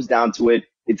 when it comes down to it,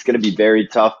 it's going to be very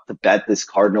tough to bet this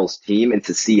Cardinals team and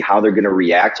to see how they're going to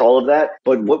react to all of that.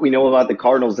 But what we know about the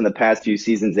Cardinals in the past few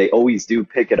seasons, they always do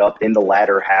pick it up in the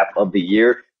latter half of the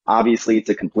year. Obviously, it's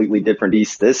a completely different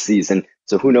beast this season,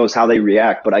 so who knows how they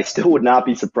react. But I still would not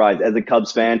be surprised as a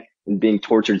Cubs fan and being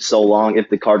tortured so long if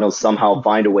the Cardinals somehow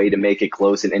find a way to make it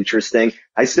close and interesting.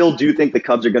 I still do think the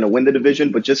Cubs are going to win the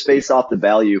division, but just based off the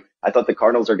value, I thought the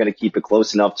Cardinals are going to keep it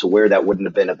close enough to where that wouldn't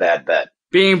have been a bad bet.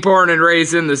 being born and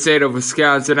raised in the state of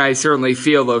Wisconsin, I certainly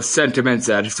feel those sentiments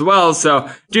as well. So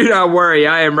do not worry,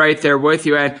 I am right there with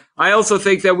you. And I also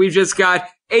think that we've just got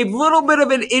a little bit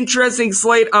of an interesting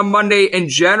slate on Monday in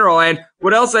general. And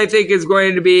what else I think is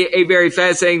going to be a very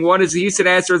fascinating one is the Houston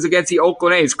Astros against the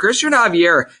Oakland A's. Christian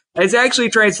Javier has actually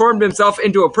transformed himself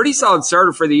into a pretty solid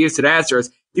starter for the Houston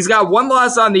Astros. He's got one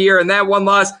loss on the year, and that one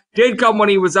loss did come when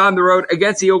he was on the road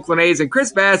against the Oakland A's. And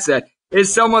Chris Bassett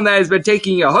is someone that has been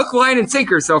taking a hook, line, and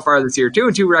sinker so far this year.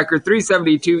 2-2 record,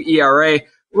 3.72 ERA.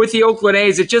 With the Oakland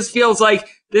A's, it just feels like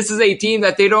this is a team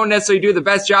that they don't necessarily do the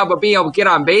best job of being able to get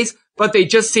on base, but they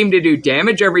just seem to do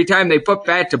damage every time they put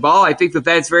bat to ball. I think that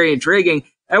that's very intriguing.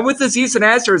 And with this Houston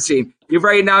Astros team, you've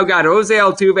right now got Jose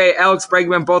Altuve, Alex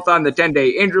Bregman, both on the 10-day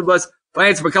injured list.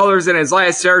 Lance McCullers in his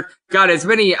last start got as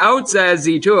many outs as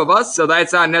the two of us, so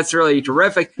that's not necessarily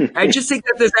terrific. I just think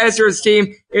that this Astros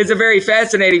team is a very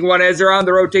fascinating one as they're on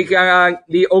the road taking on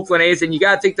the Oakland A's, and you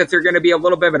got to think that they're going to be a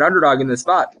little bit of an underdog in this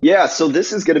spot. Yeah, so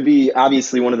this is going to be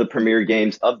obviously one of the premier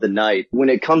games of the night. When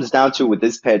it comes down to it with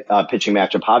this pitching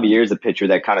matchup, Javier is a pitcher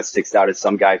that kind of sticks out as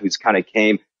some guy who's kind of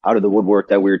came out of the woodwork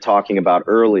that we were talking about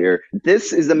earlier.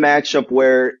 This is a matchup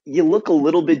where you look a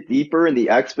little bit deeper and the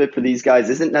XFIP for these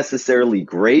guys isn't necessarily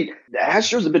great. The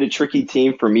Astros have been a tricky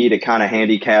team for me to kind of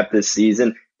handicap this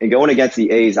season. And going against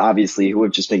the A's, obviously, who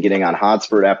have just been getting on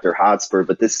hotspur after hotspur.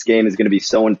 But this game is going to be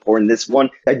so important. This one,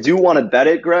 I do want to bet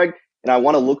it, Greg, and I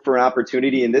want to look for an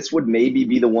opportunity. And this would maybe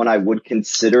be the one I would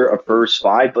consider a first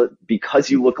five. But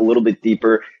because you look a little bit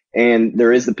deeper, and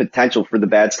there is the potential for the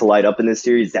bats to light up in this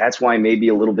series, that's why I may be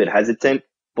a little bit hesitant.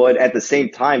 But at the same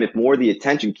time, if more of the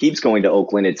attention keeps going to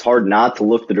Oakland, it's hard not to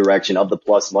look the direction of the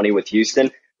plus money with Houston.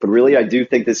 But really, I do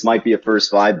think this might be a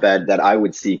first five bet that I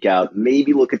would seek out.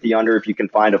 Maybe look at the under if you can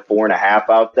find a 4.5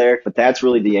 out there. But that's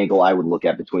really the angle I would look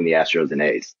at between the Astros and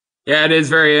A's. Yeah, it is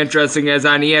very interesting as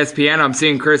on ESPN I'm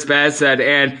seeing Chris Bassett,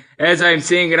 and as I'm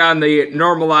seeing it on the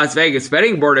normal Las Vegas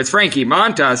betting board, it's Frankie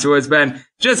Montas, who has been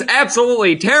just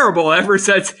absolutely terrible ever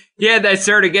since he had that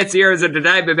start against the Arizona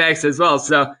Diamondbacks as well.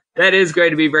 So that is going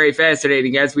to be very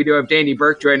fascinating as we do have Danny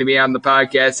Burke joining me on the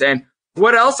podcast. And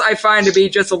what else I find to be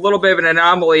just a little bit of an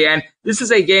anomaly, and this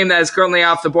is a game that is currently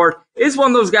off the board, is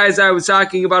one of those guys I was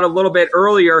talking about a little bit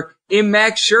earlier in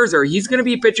Max Scherzer. He's going to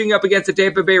be pitching up against the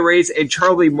Tampa Bay Rays and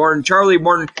Charlie Morton. Charlie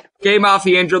Morton came off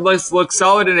the injured list, looked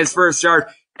solid in his first start,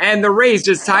 and the Rays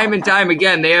just time and time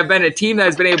again, they have been a team that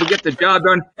has been able to get the job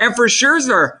done. And for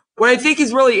Scherzer, what I think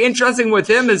is really interesting with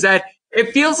him is that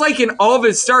it feels like in all of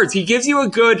his starts, he gives you a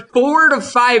good 4 to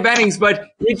 5 innings, but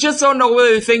you just don't know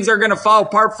whether things are going to fall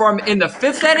apart for him in the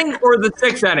 5th inning or the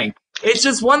 6th inning. It's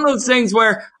just one of those things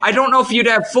where I don't know if you'd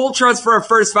have full trust for a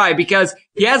first 5 because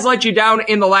he has let you down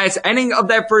in the last inning of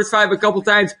that first 5 a couple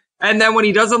times. And then when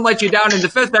he doesn't let you down in the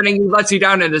 5th inning, he lets you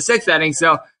down in the 6th inning.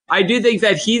 So I do think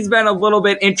that he's been a little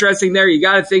bit interesting there. You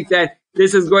got to think that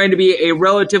this is going to be a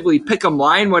relatively pick-em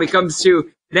line when it comes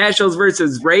to Nationals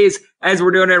versus Rays, as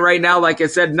we're doing it right now. Like I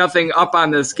said, nothing up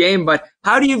on this game, but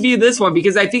how do you view this one?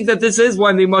 Because I think that this is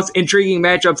one of the most intriguing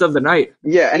matchups of the night.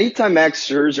 Yeah, anytime Max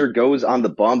Scherzer goes on the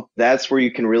bump, that's where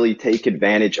you can really take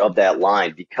advantage of that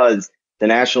line because the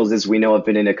Nationals, as we know, have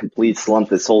been in a complete slump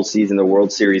this whole season. The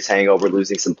World Series hangover,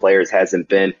 losing some players hasn't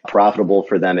been profitable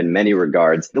for them in many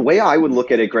regards. The way I would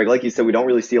look at it, Greg, like you said, we don't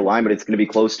really see a line, but it's going to be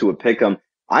close to a pick 'em.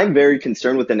 I'm very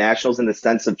concerned with the Nationals in the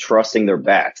sense of trusting their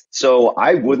bats. So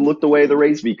I would look the way of the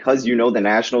Rays because you know the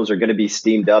Nationals are going to be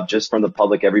steamed up just from the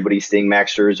public. Everybody's seeing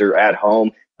Max Scherzer at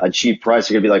home, a cheap price.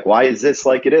 You're going to be like, why is this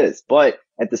like it is? But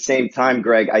at the same time,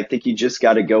 Greg, I think you just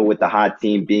got to go with the hot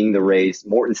team being the Rays.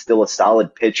 Morton's still a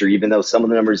solid pitcher, even though some of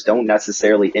the numbers don't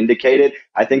necessarily indicate it.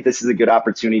 I think this is a good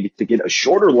opportunity to get a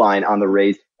shorter line on the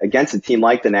Rays against a team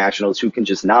like the Nationals who can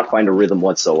just not find a rhythm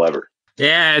whatsoever.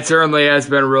 Yeah, it certainly has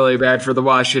been really bad for the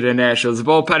Washington Nationals. The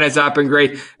bullpen has not been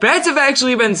great. Bats have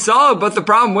actually been solid, but the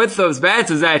problem with those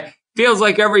bats is that it feels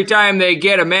like every time they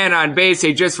get a man on base,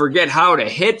 they just forget how to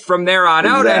hit from there on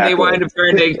out, and they wind up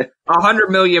stranding 100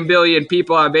 million billion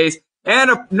people on base. And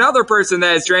another person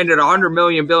that has stranded 100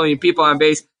 million billion people on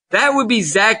base, that would be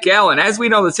Zach Gallen. As we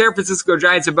know, the San Francisco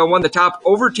Giants have been one of the top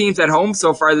over teams at home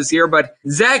so far this year, but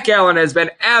Zach Gallen has been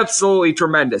absolutely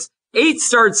tremendous. 8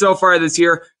 starts so far this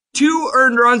year. 2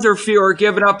 earned runs or fewer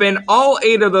given up in all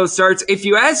 8 of those starts. If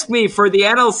you ask me for the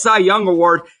NL Cy Young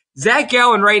Award, Zach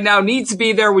Gallen right now needs to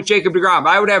be there with Jacob deGrom.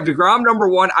 I would have deGrom number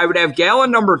 1. I would have Gallen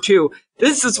number 2.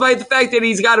 This despite the fact that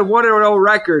he's got a 1-0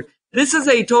 record. This is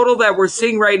a total that we're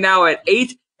seeing right now at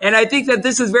 8. And I think that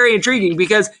this is very intriguing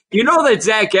because you know that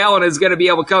Zach Gallen is going to be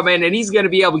able to come in and he's going to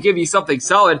be able to give you something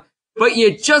solid. But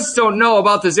you just don't know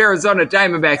about this Arizona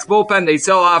Diamondbacks bullpen. They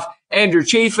sell off Andrew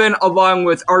Chafin along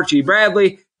with Archie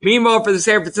Bradley. Meanwhile, for the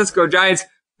San Francisco Giants,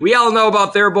 we all know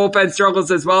about their bullpen struggles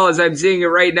as well. As I'm seeing it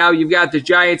right now, you've got the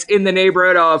Giants in the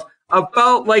neighborhood of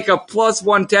about like a plus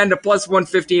 110 to plus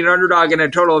 115 underdog in a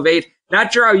total of 8.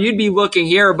 Not sure how you'd be looking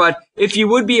here, but if you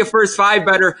would be a first 5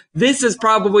 bettor, this is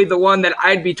probably the one that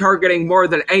I'd be targeting more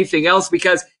than anything else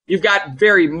because you've got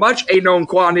very much a known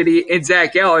quantity in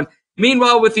Zach Gallen.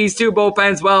 Meanwhile, with these two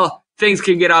bullpens, well, things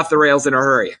can get off the rails in a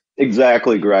hurry.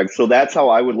 Exactly, Greg. So that's how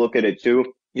I would look at it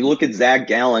too. You look at Zach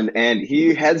Gallen, and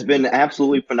he has been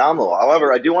absolutely phenomenal.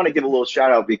 However, I do want to give a little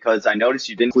shout out because I noticed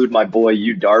you didn't include my boy,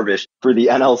 Yu Darvish, for the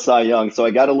NL Cy Young. So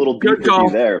I got a little deep with you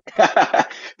there.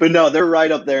 But no, they're right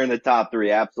up there in the top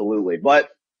 3. Absolutely. But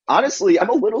honestly, I'm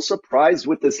a little surprised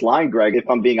with this line, Greg, if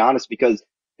I'm being honest, because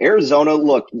Arizona,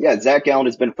 look, yeah, Zach Gallen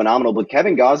has been phenomenal, but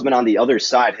Kevin Gausman on the other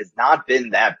side has not been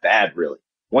that bad, really.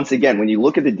 Once again, when you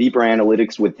look at the deeper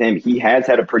analytics with him, he has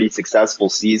had a pretty successful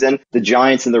season. The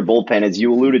Giants and their bullpen, as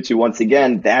you alluded to, once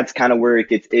again, that's kind of where it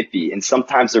gets iffy. And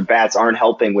sometimes their bats aren't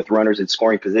helping with runners in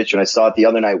scoring position. I saw it the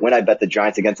other night when I bet the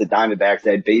Giants against the Diamondbacks.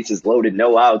 They had bases loaded,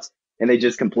 no outs, and they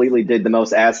just completely did the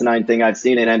most asinine thing I've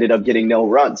seen and ended up getting no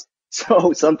runs.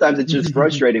 So sometimes it's just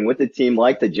frustrating with a team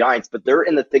like the Giants, but they're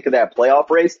in the thick of that playoff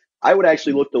race. I would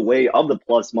actually look the way of the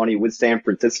plus money with San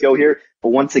Francisco here. But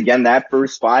once again, that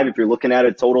first 5, if you're looking at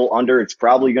a total under, it's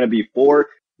probably going to be 4.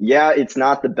 Yeah, it's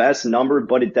not the best number,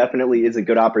 but it definitely is a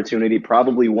good opportunity.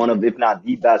 Probably one of, if not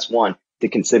the best one to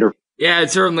consider. Yeah, it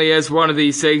certainly is one of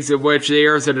these things of which the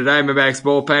Arizona Diamondbacks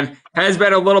bullpen has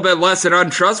been a little bit less than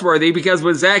untrustworthy because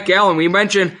with Zach Gallen, we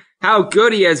mentioned how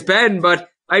good he has been, but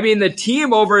I mean, the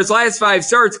team over his last 5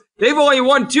 starts, they've only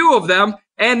won 2 of them,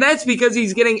 and that's because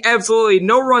he's getting absolutely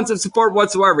no runs of support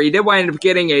whatsoever. He did wind up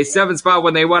getting a 7th spot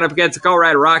when they went up against the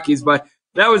Colorado Rockies, but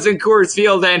that was in Coors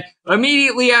Field, and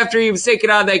immediately after he was taken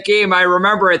out of that game, I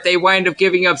remember it, they wind up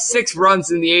giving up 6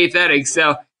 runs in the 8th inning,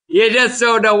 so you just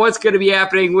don't know what's going to be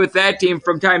happening with that team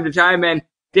from time to time, and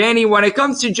Danny, when it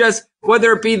comes to just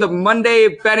whether it be the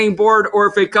Monday betting board or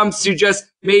if it comes to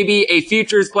just maybe a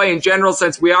futures play in general,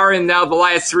 since we are in now the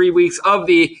last 3 weeks of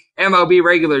the MLB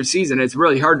regular season, it's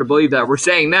really hard to believe that we're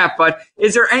saying that. But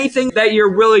is there anything that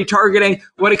you're really targeting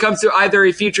when it comes to either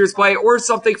a futures play or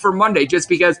something for Monday? Just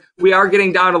because we are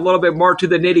getting down a little bit more to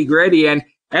the nitty gritty, and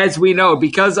as we know,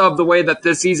 because of the way that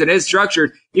this season is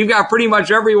structured, you've got pretty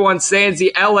much everyone sans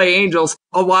the LA Angels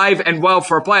alive and well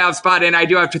for a playoff spot. And I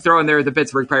do have to throw in there the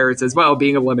Pittsburgh Pirates as well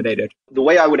being eliminated. The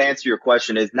way I would answer your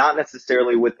question is not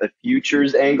necessarily with a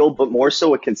futures angle, but more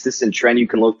so a consistent trend you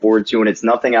can look forward to. And it's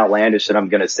nothing outlandish that I'm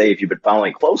going to say if you've been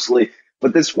following closely.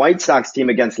 But this White Sox team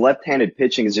against left-handed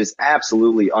pitching is just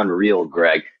absolutely unreal,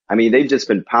 Greg. I mean, they've just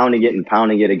been pounding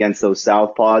it against those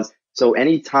southpaws. So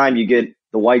anytime you get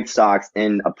the White Sox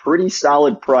in a pretty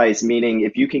solid price, meaning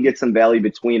if you can get some value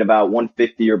between about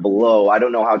 150 or below, I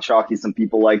don't know how chalky some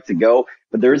people like to go,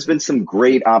 but there's been some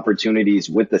great opportunities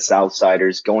with the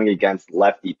Southsiders going against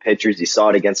lefty pitchers. You saw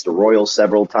it against the Royals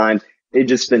several times. They've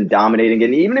just been dominating.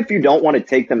 And even if you don't want to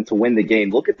take them to win the game,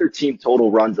 look at their team total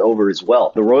runs over as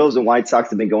well. The Royals and White Sox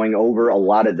have been going over a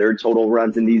lot of their total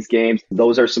runs in these games.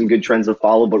 Those are some good trends to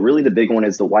follow, but really the big one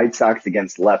is the White Sox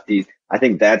against lefties. I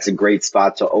think that's a great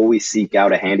spot to always seek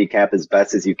out a handicap as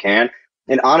best as you can.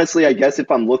 And honestly, I guess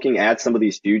if I'm looking at some of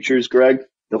these futures, Greg,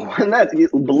 the one that,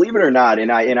 believe it or not,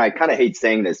 and I kind of hate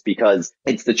saying this because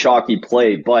it's the chalky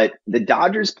play, but the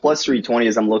Dodgers plus 320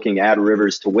 as I'm looking at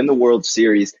Rivers to win the World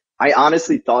Series, I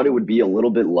honestly thought it would be a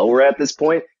little bit lower at this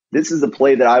point. This is a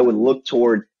play that I would look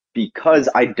toward because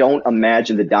I don't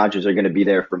imagine the Dodgers are going to be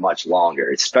there for much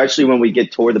longer, especially when we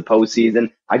get toward the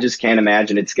postseason. I just can't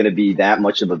imagine it's going to be that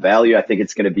much of a value. I think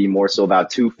it's going to be more so about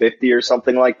 250 or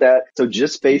something like that. So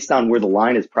just based on where the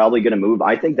line is probably going to move,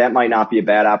 I think that might not be a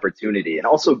bad opportunity. And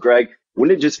also, Greg,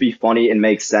 wouldn't it just be funny and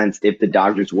make sense if the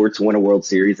Dodgers were to win a World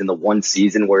Series in the one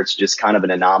season where it's just kind of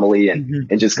an anomaly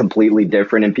and just completely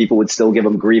different, and people would still give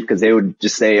them grief because they would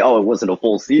just say, oh, it wasn't a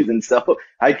full season. So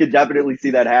I could definitely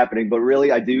see that happening. But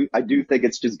really, I do think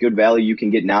it's just good value you can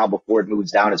get now before it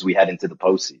moves down as we head into the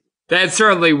postseason. That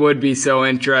certainly would be so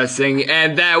interesting,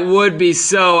 and that would be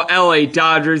so LA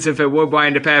Dodgers if it would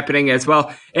wind up happening as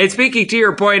well. And speaking to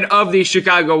your point of the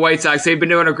Chicago White Sox, they've been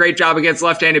doing a great job against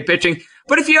left-handed pitching,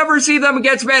 but if you ever see them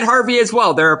against Matt Harvey as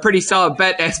well, they're a pretty solid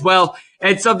bet as well.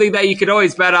 And something that you could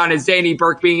always bet on is Danny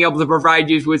Burke being able to provide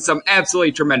you with some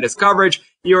absolutely tremendous coverage.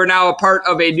 You are now a part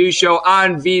of a new show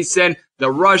on VSiN,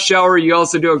 The Rush Hour. You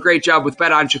also do a great job with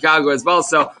Bet on Chicago as well.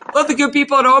 So let the good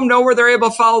people at home know where they're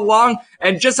able to follow along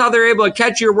and just how they're able to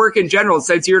catch your work in general,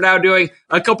 since you're now doing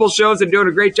a couple shows and doing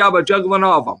a great job of juggling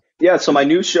all of them. Yeah, so my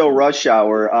new show, Rush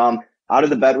Hour, out of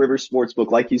the Bet River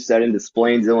Sportsbook, like you said, in Des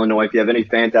Plaines, Illinois. If you have any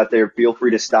fans out there, feel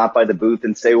free to stop by the booth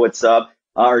and say what's up.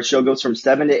 Our show goes from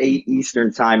 7 to 8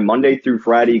 Eastern time, Monday through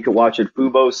Friday. You can watch it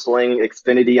Fubo, Sling,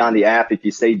 Xfinity on the app if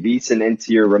you say VEASAN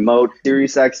into your remote.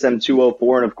 SiriusXM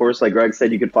 204. And of course, like Greg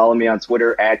said, you can follow me on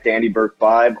Twitter at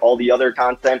DannyBurke5. All the other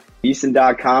content,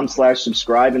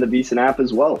 VEASAN.com/subscribe in the VEASAN app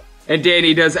as well. And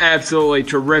Danny does absolutely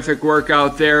terrific work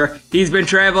out there. He's been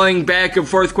traveling back and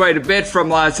forth quite a bit from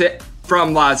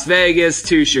Las Vegas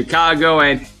to Chicago,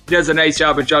 and does a nice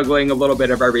job of juggling a little bit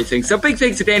of everything. So big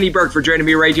thanks to Danny Burke for joining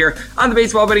me right here on the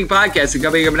Baseball Betting Podcast. And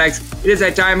coming up next, it is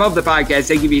that time of the podcast.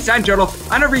 They give you a sign total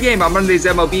on every game on Monday's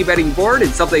MLB betting board.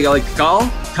 It's something I like to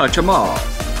call Touch 'em All.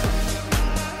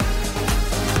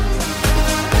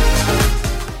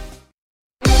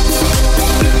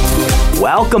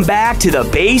 Welcome back to the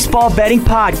Baseball Betting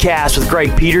Podcast with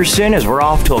Greg Peterson as we're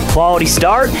off to a quality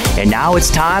start, and now it's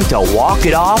time to walk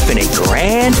it off in a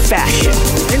grand fashion.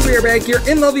 And we are back here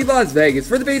in lovely Las Vegas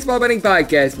for the Baseball Betting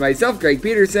Podcast. Myself, Greg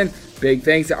Peterson. Big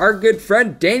thanks to our good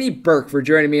friend Danny Burke for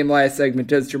joining me in the last segment.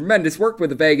 Does tremendous work with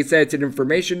the Vegas Odds and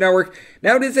Information Network.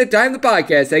 Now it is that time of the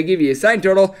podcast. I give you a sign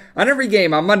total on every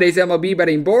game on Monday's MLB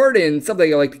betting board and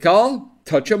something I like to call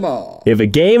Touch 'em All. If a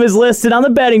game is listed on the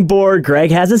betting board,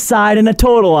 Greg has a side and a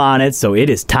total on it, so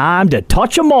it is time to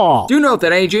touch 'em all. Do note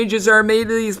that any changes that are made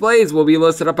to these plays will be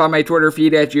listed up on my Twitter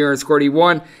feed at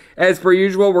JR_1. As per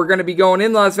usual, we're going to be going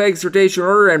in Las Vegas rotation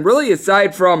order, and really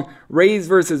aside from Rays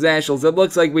versus Nationals, it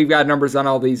looks like we've got numbers on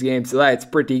all these games, so that's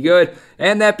pretty good.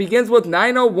 And that begins with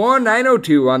 901,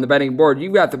 902 on the betting board.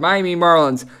 You've got the Miami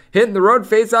Marlins hitting the road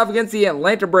face-off against the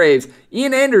Atlanta Braves.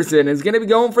 Ian Anderson is going to be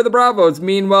going for the Bravos.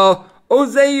 Meanwhile,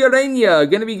 Jose Urena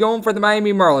going to be going for the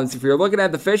Miami Marlins. If you're looking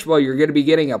at the fishbowl, you're going to be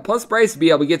getting a plus price to be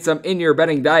able to get some in your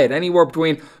betting diet. Anywhere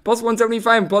between plus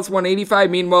 175 and plus 185.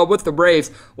 Meanwhile, with the Braves,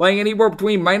 laying anywhere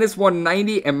between minus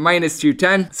 190 and minus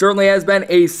 210. Certainly has been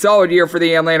a solid year for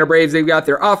the Atlanta Braves. They've got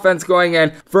their offense going,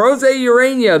 and for Jose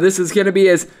Urena, this is going to be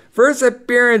his first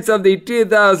appearance of the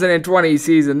 2020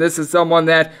 season. This is someone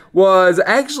that was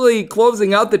actually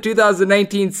closing out the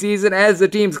 2019 season as the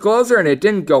team's closer, and it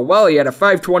didn't go well. He had a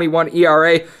 5.21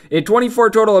 ERA in 24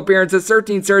 total appearances,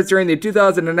 13 starts during the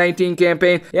 2019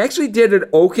 campaign. He actually did an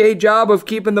okay job of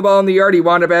keeping the ball in the yard. He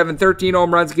wound up having 13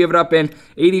 home runs given up in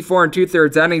 84 and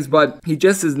 2/3 innings, but he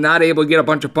just is not able to get a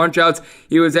bunch of punch-outs.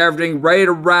 He was averaging right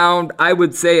around, I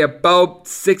would say, about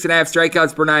 6.5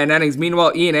 strikeouts per 9 innings.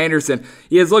 Meanwhile, Ian Anderson,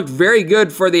 he has looked very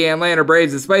good for the Atlanta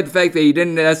Braves, despite the fact that he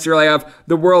didn't necessarily have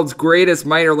the world's greatest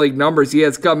minor league numbers. He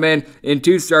has come in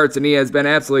 2 starts, and he has been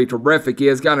absolutely terrific. He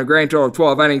has gotten a grand total of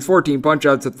 12 innings, 14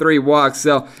 punch-outs, and 3 walks,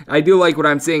 so I do like what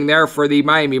I'm seeing there for the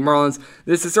Miami Marlins.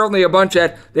 This is certainly a bunch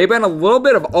that they've been a little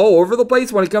bit of all over the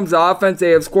place when it comes to offense.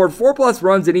 They have scored 4+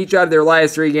 runs in each out of their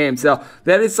last 3 games, so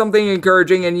that is something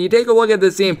encouraging. And you take a look at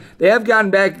this team, they have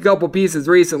gotten back a couple pieces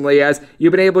recently, as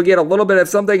you've been able to get a little bit of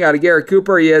something out of Garrett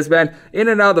Cooper. He has been in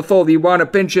and out of the fold. He wound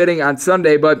up pinch hitting on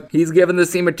Sunday, but he's given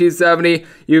this team a 270.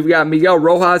 You've got Miguel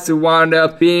Rojas, who wound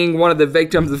up being one of the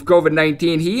victims of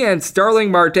COVID-19. He and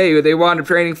Starling Marte, who they wound up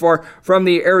training for from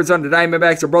the Arizona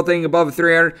Diamondbacks, are both hitting above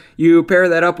 300. You pair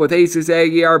that up with Jesus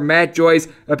Aguilar, Matt Joyce,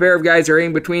 a pair of guys are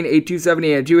in between a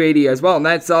 270 and a 280 as well, and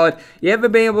that's solid. You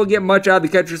haven't been able to get much out of the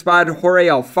catcher spot. Jorge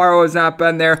Alfaro has not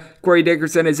been there. Corey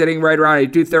Dickerson is hitting right around a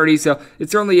 230, so it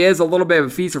certainly is a little bit of a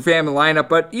feast or famine lineup,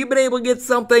 but you've been able to get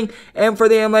something. And for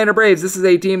the Atlanta Braves, this is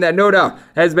a team that no doubt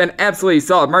has been absolutely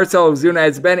solid. Marcell Ozuna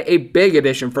has been a big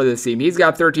addition for this team. He's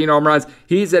got 13 home runs.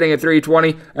 He's hitting at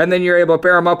 320, and then you're able to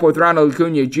pair him up with Ronald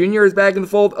Acuna Jr. is back in the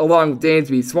fold, along with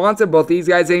Dansby Swanson. Both these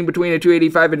guys hitting between a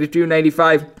 285 and a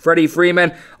 295. Freddie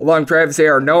Freeman, along with Travis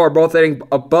Arno, are both hitting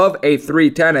above a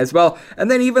 310 as well. And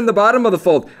then even the bottom of the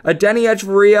fold, Denny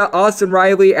Echeverria, Austin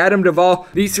Riley, Adam Duvall.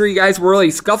 These 3 guys were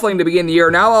really scuffling to begin the year.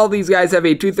 Now all these guys have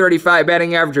a 235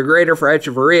 batting average or greater. For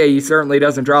Echeverria, he certainly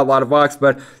doesn't draw a lot of walks,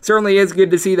 but certainly is good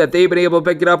to see that they've been able to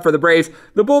pick it up for the Braves.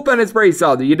 The bullpen is pretty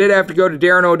solid. You did have to go to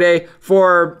Darren O'Day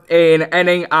for an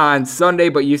inning on Sunday,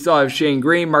 but you still have Shane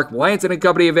Green, Mark Melanson and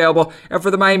company available. And for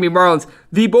the Miami Marlins,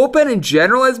 the bullpen in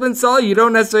general has been solid. You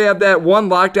don't necessarily have that one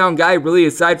lockdown guy really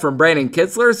aside from Brandon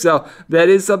Kitzler, so that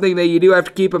is something that you do have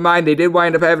to keep in mind. They did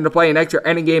wind up having to play an extra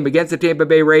inning game against the Tampa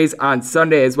Bay Rays on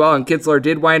Sunday as well, and Kitzler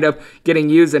did wind up getting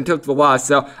used and took the loss.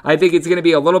 So I think it's going to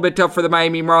be a little bit tough for the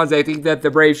Miami Marlins. I think that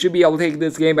the Braves should be able to take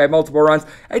this game by multiple runs.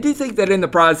 I do think that in the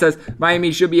process,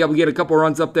 Miami should be able to get a couple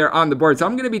runs up there on the board. So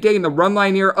I'm going to be taking the run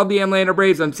line here of the Atlanta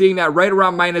Braves. I'm seeing that right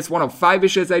around minus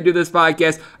 105-ish as I do this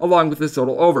podcast, along with the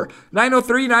total over.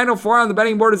 903, 904 on the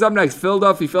betting board is up next.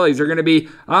 Philadelphia Phillies are going to be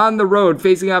on the road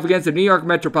facing off against the New York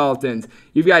Metropolitans.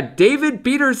 You've got David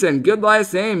Peterson, good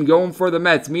last name, going for the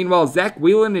Mets. Meanwhile, Zach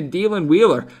Whelan and Dylan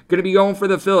Wheeler going to be going for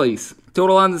the Phillies.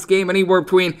 Total on this game, anywhere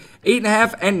between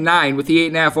 8.5 and 9, with the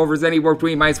 8.5 overs anywhere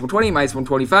between -120,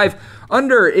 -125.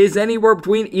 Under is anywhere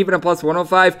between even and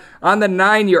 +105. On the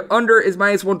 9, your under is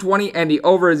 -120 and the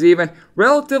over is even.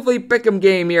 Relatively pick'em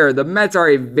game here. The Mets are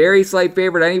a very slight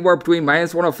favorite, anywhere between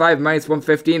 -105 and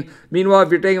 -115. Meanwhile,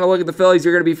 if you're taking a look at the Phillies,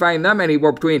 you're going to be finding them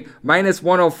anywhere between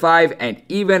 -105 and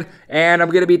even. And I'm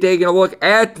going to be taking a look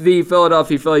at the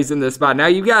Philadelphia Phillies in this spot. Now,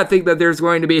 you've got to think that there's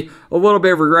going to be a little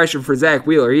bit of regression for Zach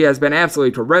Wheeler. He has been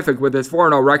absolutely terrific with his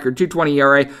 4-0 record, 2.20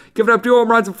 ERA, giving up 2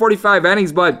 home runs in 45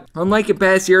 innings, but unlike in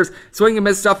past years, swing and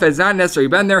miss stuff has not necessarily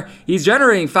been there. He's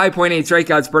generating 5.8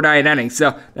 strikeouts per 9 innings,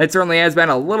 so that certainly has been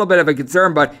a little bit of a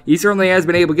concern, but he certainly has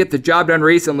been able to get the job done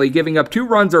recently, giving up 2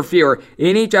 runs or fewer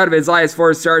in each out of his last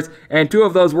 4 starts, and 2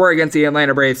 of those were against the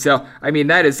Atlanta Braves, so, I mean,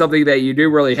 that is something that you do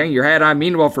really hang your hat on.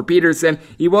 Meanwhile, for Peterson,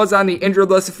 he was on the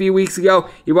injured list a few weeks ago.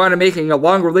 He wound up making a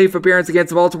long relief appearance against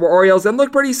the Baltimore Orioles and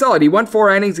looked pretty solid. He went 4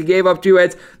 innings and gave up 2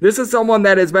 hits. This is someone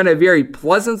that has been a very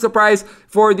pleasant surprise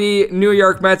for the New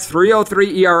York Mets.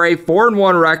 3.03 ERA,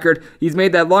 4-1 record. He's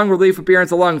made that long relief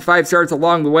appearance along 5 starts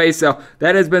along the way, so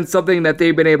that has been something that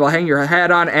they've been able to hang your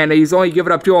hat on, and he's only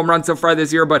given up 2 home runs so far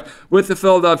this year, but with the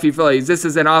Philadelphia Phillies, this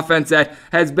is an offense that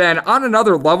has been on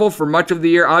another level for much of the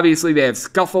year. Obviously, they have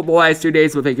scuffled the last 2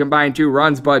 days with a combined 2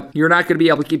 runs, but you're not going to be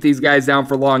able to keep these guys down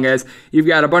for long, as you've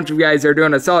got a bunch of guys that are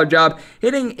doing a solid job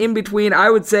hitting in between, I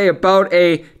would say, about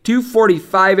a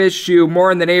 245-ish to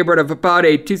more in the neighborhood of about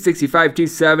a 265,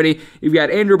 270. You've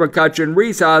got Andrew McCutchen,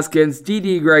 Rhys Hoskins,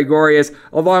 Didi Gregorius,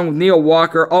 along with Neil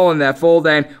Walker, all in that fold.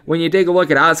 And when you take a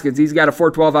look at Hoskins, he's got a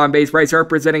 412 on base. Bryce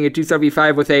Harper sitting at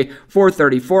 275 with a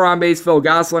 434 on base. Phil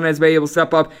Gosselin has been able to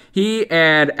step up. He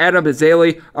and Adam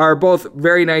Bazali are both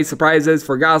very nice surprises.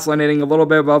 For Gosselin, hitting a little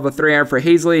bit above a 300. For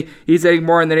Hazley, he's hitting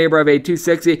more in the neighborhood of a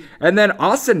 260. And then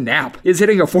Austin Knapp is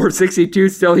hitting a 462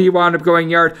 still. He wound up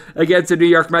going yard against the New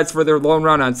York Mets for their lone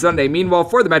run on Sunday. Meanwhile,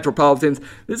 for the Metropolitans,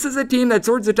 this is a team that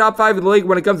towards the top 5 in the league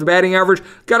when it comes to batting average.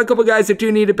 Got a couple guys that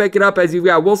do need to pick it up, as you've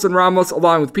got Wilson Ramos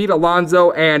along with Pete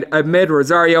Alonso and Amid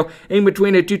Rosario in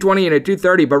between a 220 and a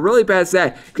 230, but really past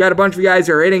that, you've got a bunch of guys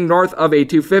that are hitting north of a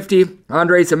 250.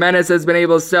 Andres Jimenez has been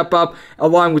able to step up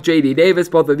along with J.D. Davis,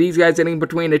 both of these guys hitting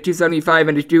between a 275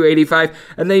 and a 285,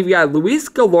 and then you've got Luis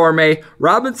Guillorme,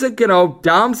 Robinson Cano,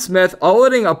 Dom Smith, all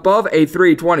hitting above a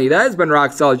 320. That has been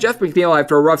rock solid. Jeff McNeil,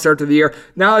 after a rough start to the year,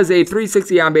 now is a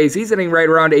 360 on base. He's hitting right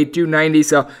around a 290,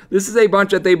 so this is a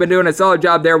bunch that they've been doing a solid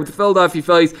job there with the Philadelphia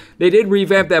Phillies. They did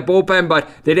revamp that bullpen, but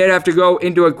they did have to go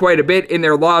into it quite a bit in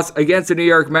their loss against the New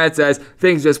York Mets, as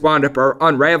things just wound up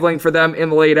unraveling for them in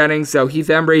the late innings, so Heath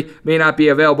Embry may not be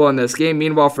available in this game.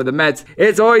 Meanwhile, for the Mets,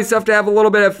 it's always tough to have a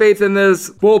little bit of faith in this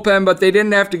bullpen, but they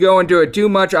didn't have to go into it too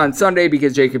much on Sunday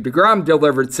because Jacob deGrom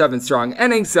delivered 7 strong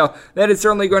innings, so that is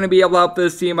certainly going to be able to help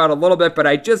this team out a little bit, but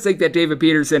I just think that David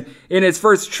Peterson, in his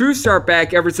first true start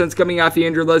back ever since coming off the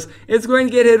injured list, is going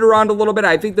to get hit around a little bit.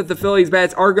 I think that the Phillies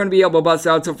bats are going to be able to bust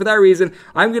out, so for that reason,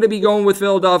 I'm going to be going with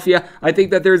Philadelphia. I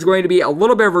think that there's going to be a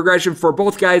little bit of regression for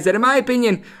both guys that, in my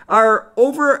opinion, are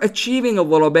overachieving a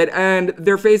little bit, and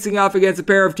they're facing off against a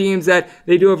pair of teams that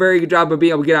they do a very good job of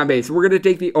being able to get on base. We're going to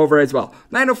take the over as well.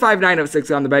 905,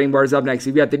 906 on the betting bars. Up next,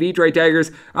 you've got the Detroit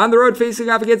Tigers on the road facing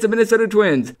off against the Minnesota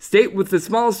Twins. State with the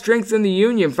smallest strengths in the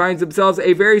union finds themselves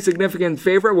a very significant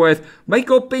favorite with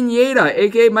Michael Pineda,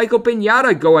 aka Michael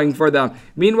Pinata, going for them.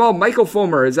 Meanwhile, Michael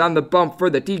Fulmer is on the bump for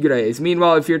the Tigres.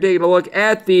 Meanwhile, if you're taking a look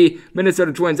at the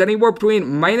Minnesota Twins, anywhere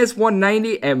between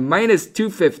 -190 and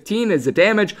 -215 is the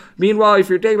damage. Meanwhile, if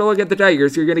you're taking a look at the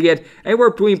Tigers, you're going to get anywhere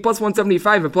between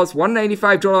 +175 and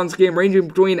 +195 total on this game, ranging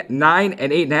between 9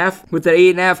 and 8.5. With that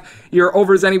 8.5, your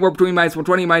overs anywhere between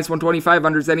 -120, -125,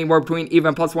 unders anywhere between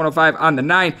even +105 on the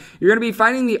 9. You're going to be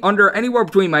finding the under anywhere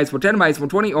between -110 and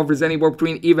 -120, overs anywhere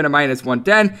between even and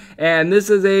 -110. And this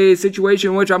is a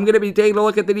situation in which I'm going to be taking a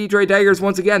look at the Detroit Tigers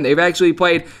once again. They've actually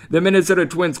played the Minnesota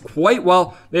Twins quite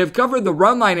well. They have covered the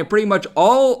run line in pretty much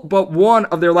all but one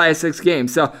of their last 6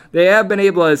 games. So they have been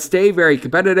able to stay very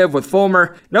competitive with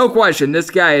Fulmer. No question, this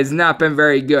guy has not been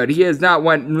very good. He has not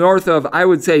went north of, I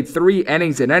would say, 3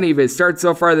 innings in any of his starts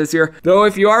so far this year. Though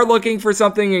if you are looking for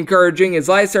something encouraging, his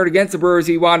last start against the Brewers,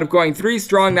 he wound up going 3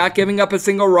 strong, not giving up a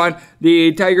single run.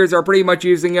 The Tigers are pretty much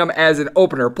using him as an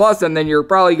opener plus, and then you're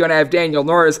probably going to have Daniel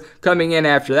Norris coming in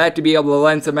after that to be able to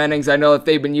lend some innings. I know that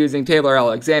they've been using Taylor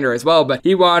Alexander as well, but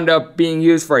he wound up being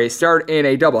used for a start in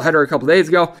a doubleheader a couple days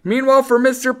ago. Meanwhile, for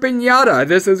Mr. Pinata,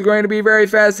 this is going to be very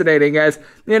fascinating, as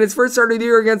in his first start of the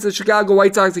year against the Chicago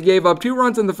White Sox, he gave up 2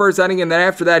 runs in the first inning, and then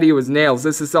after that, he was nails.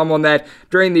 This is someone that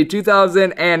during the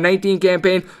 2019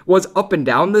 campaign was up and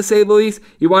down, to say the least.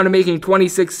 He wound up making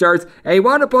 26 starts, and he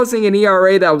wound up posting an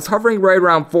ERA that was hovering right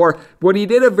around 4, but he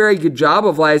did a very good job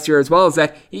of last year as well is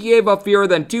that he gave up fewer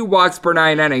than 2 walks per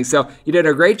 9 innings. So he did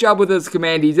a great job with his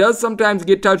command. He does sometimes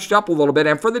get touched up a little bit.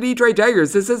 And for the Detroit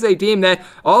Tigers, this is a team that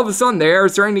all of a sudden they are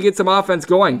starting to get some offense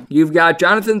going. You've got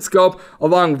Jonathan Scope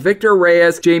along Victor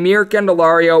Reyes, Jamier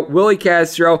Candelario, Willie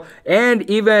Castro, and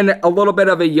even a little bit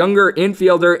of a younger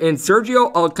infielder in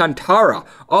Sergio Alcantara,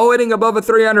 all hitting above a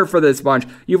 300 for this bunch.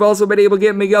 You've also been able to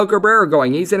get Miguel Cabrera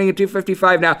going. He's hitting at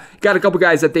 255 now. Got a couple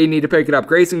guys that they need to pick it up.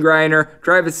 Grayson Greiner,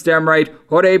 Travis Stemright,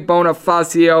 Jorge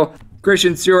Bonifacio,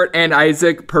 Christian Stewart, and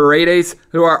Isaac Paredes,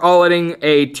 who are all hitting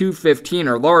a 215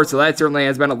 or lower, so that certainly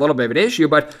has been a little bit of an issue.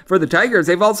 But for the Tigers,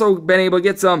 they've also been able to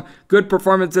get some good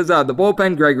performances out of the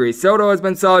bullpen. Gregory Soto has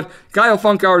been solid. Kyle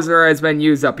Funkhauser has been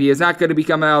used up. He is not going to be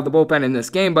coming out of the bullpen in this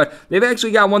game, but they've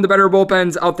actually got one of the better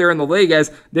bullpens out there in the league,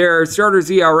 as their starter's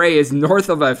ERA is north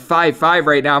of a 5.5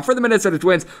 right now. For the Minnesota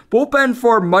Twins, bullpen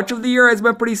for much of the year has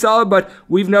been pretty solid, but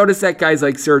we've noticed that guys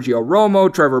like Sergio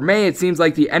Romo, Trevor May, it seems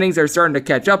like the innings are starting to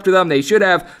catch up to them. They should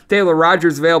have Taylor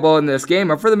Rogers available in this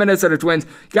game. And for the Minnesota Twins,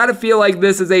 got to feel like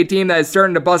this is a team that is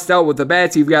starting to bust out with the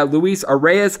bats. You've got Luis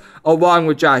Arraez along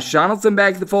with Josh Donaldson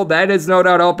back to the fold. That is no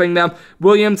doubt helping them.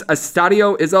 Williams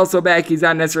Estadio is also back. He's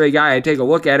not necessarily a guy I take a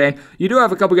look at. And you do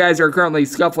have a couple guys that are currently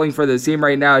scuffling for this team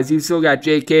right now, as you've still got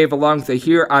Jay Cave along with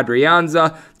Tahir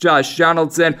Adrianza, Josh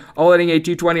Donaldson, all hitting a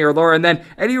 220 or lower. And then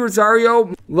Eddie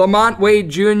Rosario, Lamont Wade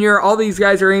Jr., all these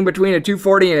guys are in between a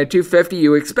 240 and a 250.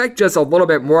 You expect just a little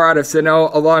bit more out of Sano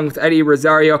along with Eddie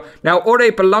Rosario. Now, Ore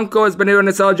Polanco has been doing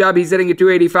a solid job. He's hitting a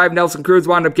 285. Nelson Cruz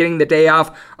wound up getting the day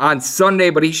off on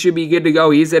Sunday, but he should be good to go.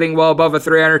 He's hitting well above a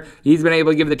 300. He's been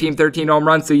able to give the team 13 home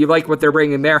runs, so you like what they're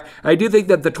bringing there. I do think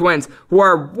that the Twins, who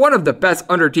are one of the best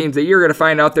under teams that you're going to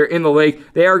find out there in the league,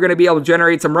 they are going to be able to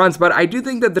generate some runs, but I do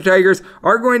think that the Tigers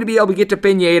are going to be able to get to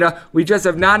Pineda. We just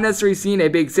have not necessarily seen a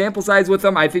big sample size with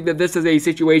them. I think that this is a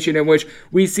situation in which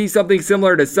we see something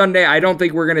similar to Sunday. I don't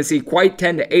think we're going to see quite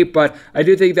 10-8, but I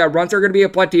do think that runs are going to be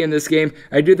aplenty in this game.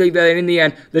 I do think that in the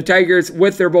end, the Tigers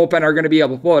with their bullpen are going to be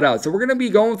able to pull it out. So we're going to be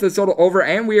going with the total over,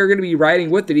 and we are going to be riding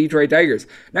with the Detroit Tigers.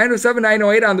 907,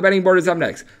 908 on the betting board is up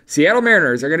next. Seattle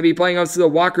Mariners are going to be playing us to the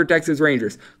Walker, Texas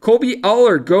Rangers. Colby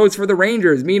Allard goes for the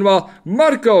Rangers. Meanwhile,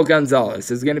 Marco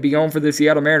Gonzalez is going to be going for the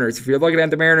Seattle Mariners. If you're looking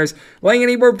at the Mariners, laying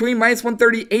anywhere between minus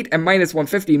 138 and minus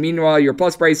 150. Meanwhile, your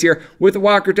plus price here with the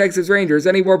Walker, Texas Rangers,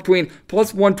 anywhere between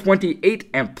plus 128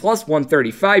 and plus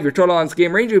 135. Your total on this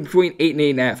game ranging between 8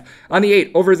 and 8.5. On the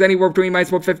 8, over is anywhere between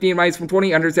minus 150 and minus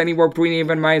 120. Under is anywhere between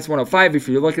even minus 105. If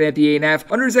you're looking at the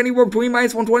 8.5, under is anywhere between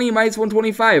minus 120 and minus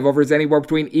 125. Over is anywhere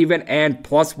between even and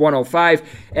plus 105.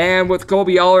 And with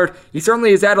Colby Allard, he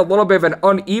certainly has had a little bit of an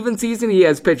uneven season. He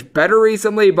has pitched better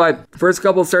recently, but first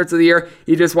couple starts of the year,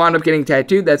 he just wound up getting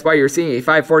tattooed. That's why you're seeing a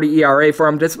 5.40 ERA for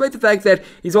him, despite the fact that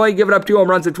he's only given up 2 home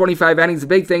runs in 25 innings. The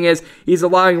big thing is he's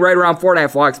allowing right around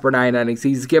 4.5 walks per 9 innings.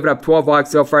 He's given up 12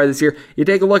 walks so far this year. You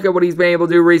take a look at what he's been able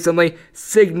to do recently,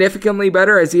 significantly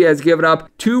better, as he has given up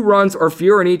 2 runs or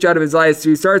fewer in each out of his last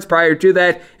 2 starts. Prior to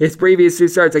that, his previous 2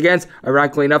 starts against,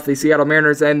 ironically enough, the Seattle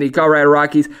Mariners and the Colorado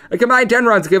Rockies, a combined 10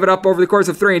 runs given up over the course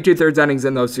of 3 2/3 innings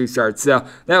in those 2 starts. So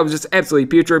that was just absolutely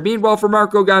putrid. Meanwhile, for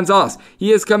Marco Gonzalez,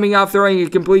 he is coming off throwing a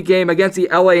complete game against the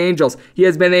LA Angels. He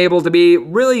has been able to be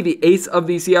really the ace of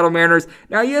the Seattle Mariners.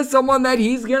 Now, he is someone that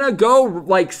he's going to go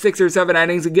like 6 or 7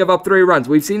 innings and give up 3 runs.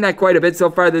 We've seen that quite a bit so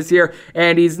far this year,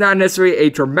 and he's not necessarily a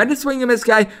tremendous swing and miss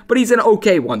guy, but he's an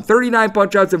okay one. 39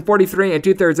 punch-outs in 43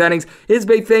 2/3 innings. His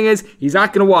big thing is he's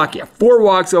not going to walk you. 4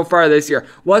 walks so far this year.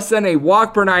 Less than a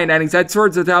walk per 9 innings. That's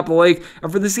towards the top of the league.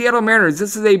 And for the Seattle Mariners,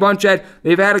 this is a bunch that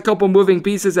they've had a couple moving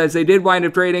pieces, as they did wind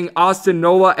up trading Austin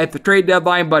Nola at the trade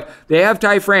deadline, but they have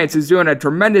Ty France, who's doing a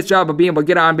tremendous job of being able to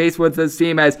get on base with this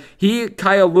team, as he,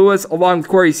 Kyle Lewis, along with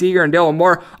Corey Seager and Dylan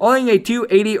Moore, all hitting a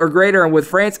 280 or greater, and with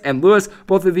France and Lewis,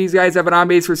 both of these guys have an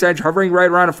on-base percentage hovering right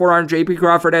around a 400. JP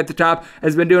Crawford at the top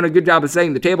has been doing a good job of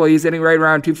setting the table. He's hitting right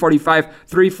around 245,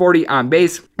 340 on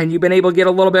base, and you've been able to get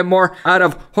a little bit more out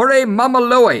of Jorge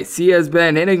Mamaloes. He has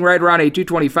been hitting right around a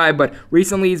 225, but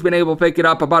recently he's been able to pick it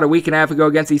up about a week and a half ago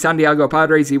against the San Diego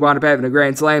Padres. He wound up having a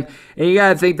grand slam, and you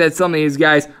gotta think that some of these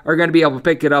guys are going to be able to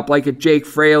pick it up, like a Jake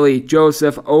Fraley,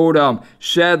 Joseph Odom,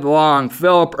 Shed Long,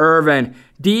 Phillip Ervin,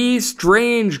 D.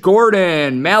 Strange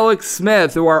Gordon, Malik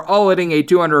Smith, who are all hitting a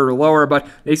 200 or lower, but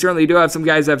they certainly do have some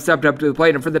guys that have stepped up to the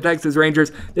plate. And for the Texas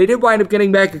Rangers, they did wind up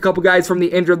getting back a couple guys from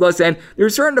the injured list, and they're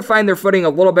starting to find their footing a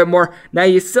little bit more. Now,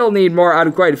 you still need more out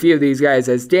of quite a few of these guys,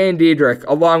 as Dan Diedrich,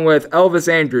 along with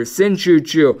Elvis Andrews, Sin Chu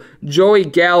Chu, Joey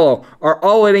Gallo, are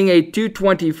all hitting a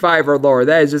 225 or lower.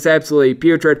 That is just absolutely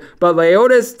putrid. But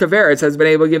Leotis Taveras has been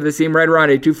able to give the team right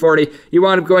around a 240. He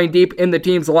wound up going deep in the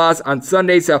team's loss on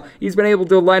Sunday, so he's been able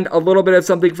to lend a little bit of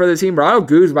something for the team. Ronald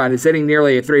Guzman is sitting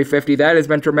nearly at 350. That has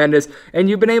been tremendous. And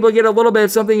you've been able to get a little bit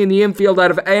of something in the infield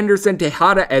out of Anderson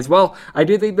Tejada as well. I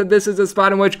do think that this is a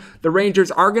spot in which the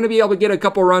Rangers are going to be able to get a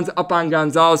couple runs up on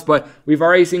Gonzalez, but we've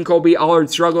already seen Colby Allard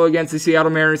struggle against the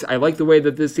Seattle Mariners. I like the way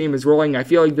that this team is rolling. I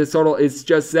feel like this total is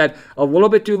just set a little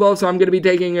bit too low, so I'm going to be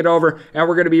taking it over, and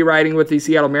we're going to be riding with the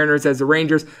Seattle Mariners as the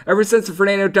Rangers. Ever since the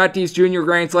Fernando Tatis Jr.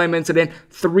 Grand Slam incident,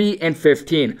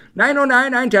 3-15.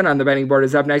 909, 910 on the betting board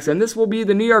is up next, and this will be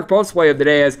the New York Post play of the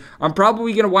day, as I'm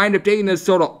probably going to wind up taking this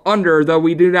total under, though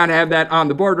we do not have that on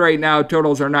the board right now.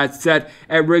 Totals are not set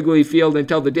at Wrigley Field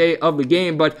until the day of the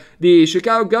game, but the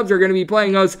Chicago Cubs are going to be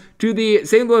playing us to the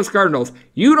St. Louis Cardinals.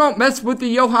 You don't mess with the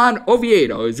Johan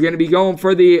Oviedo is going to be going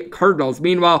for the Cardinals.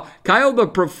 Meanwhile, Kyle the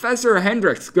Professor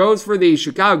Hendricks goes for the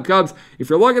Chicago Cubs. If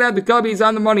you're looking at the Cubbies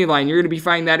on the money line, you're going to be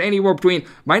finding that anywhere between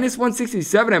minus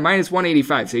 167 and minus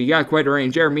 185. So you got quite a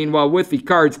range there. Meanwhile, with the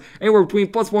Cards, anywhere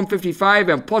between plus 155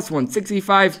 and plus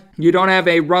 165. You don't have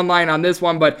a run line on this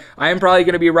one, but I am probably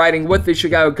going to be riding with the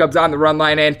Chicago Cubs on the run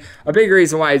line, and a big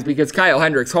reason why is because Kyle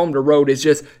Hendricks, home to road, is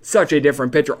just such a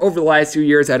different pitcher. Over the last 2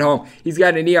 years at home, he's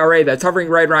got an ERA that's hovering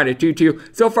right around a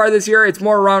 2.2. So far this year, it's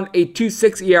more around a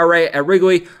 2.6 ERA at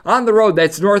Wrigley. On the road,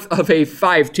 that's north of a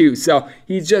 5.2. So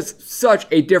he's just such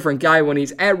a different guy when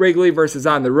he's at Wrigley versus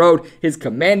on the road. His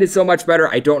command is so much better.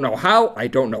 I don't know how, I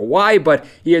don't know why, but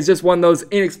he is just one of those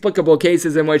inexplicable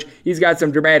cases in which he's got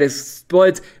some dramatic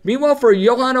splits. Meanwhile, for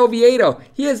Johan Oviedo,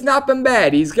 he has not been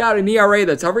bad. He's got an ERA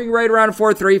that's hovering right around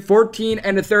 4.3, 14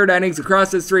 and a third innings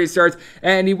across his 3 starts,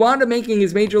 and he wound up making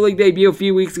his major league debut a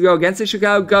few weeks ago against the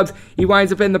Chicago Cubs. He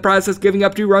winds up in the process giving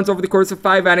up 2 runs over the course of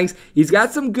 5 innings. He's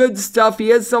got some good stuff.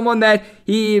 He is someone that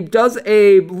he does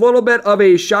a little bit of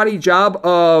a shoddy job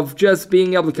of just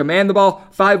being able to command the ball.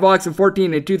 5 walks and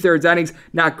 14 and 2/3 innings.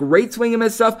 Not great swing and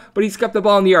miss stuff, but he's kept the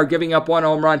ball in the yard, giving up 1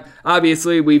 home run.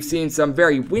 Obviously, we've seen some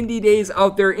very windy days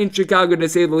out there in Chicago, to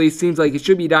say the least. Seems like it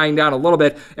should be dying down a little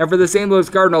bit. And for the St. Louis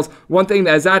Cardinals, one thing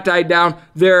that has not died down,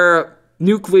 their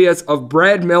nucleus of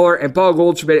Brad Miller and Paul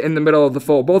Goldschmidt in the middle of the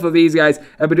fold. Both of these guys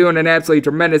have been doing an absolutely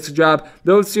tremendous job.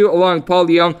 Those two, along with Paul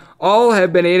DeJong, all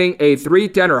have been hitting a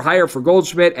 310 or higher for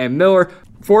Goldschmidt and Miller.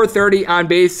 430 on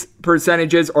base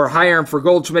percentages or higher, and for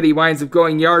Goldschmidt, he winds up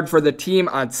going yard for the team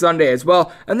on Sunday as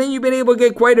well. And then you've been able to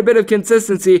get quite a bit of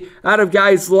consistency out of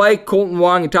guys like Colton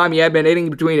Wong and Tommy Edman, hitting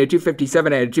between a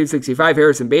 257 and a 265.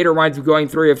 Harrison Bader winds up going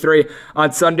 3 of 3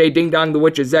 on Sunday. Ding dong, the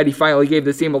witch is dead. He finally gave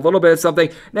the team a little bit of something.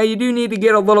 Now you do need to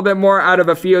get a little bit more out of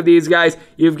a few of these guys.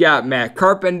 You've got Matt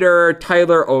Carpenter,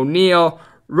 Tyler O'Neill,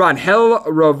 Rangel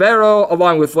Rovero,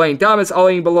 along with Lane Thomas, all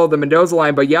hitting below the Mendoza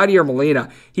line, but Yadier Molina,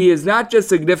 he is not just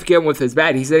significant with his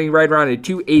bat. He's hitting right around a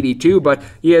 282, but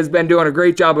he has been doing a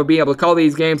great job of being able to call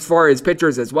these games for his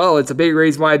pitchers as well. It's a big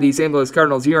reason why the St. Louis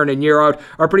Cardinals year in and year out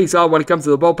are pretty solid when it comes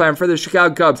to the bullpen. For the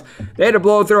Chicago Cubs, they had to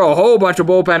blow through a whole bunch of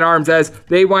bullpen arms as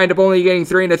they wind up only getting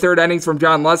 3 1/3 innings from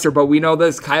John Lester, but we know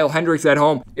this, Kyle Hendricks at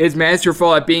home is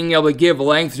masterful at being able to give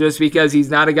length just because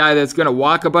he's not a guy that's going to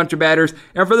walk a bunch of batters.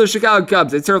 And for the Chicago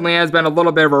Cubs, it certainly has been a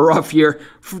little bit of a rough year,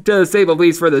 to say the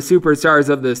least, for the superstars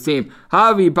of this team.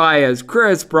 Javi Baez,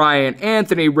 Chris Bryant,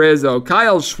 Anthony Rizzo,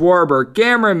 Kyle Schwarber,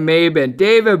 Cameron Maben,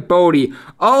 David Bodie,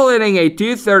 all hitting a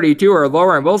 232 or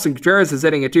lower, and Wilson Contreras is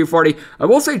hitting a 240. I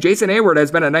will say Jason Hayward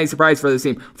has been a nice surprise for this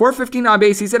team. 415 on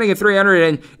base, he's hitting a 300,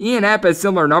 and Ian Happ has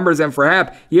similar numbers, and for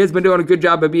Happ, he has been doing a good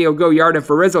job of being able to go yard, and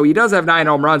for Rizzo, he does have 9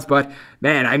 home runs, but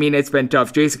man, I mean, it's been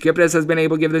tough. Jason Kipnis has been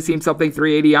able to give this team something.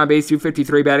 380 on base,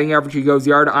 253 batting average. He goes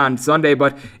yard on Sunday,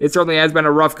 but it certainly has been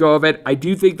a rough go of it. I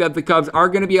do think that the Cubs are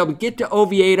going to be able to get to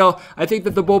Oviedo. I think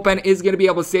that the bullpen is going to be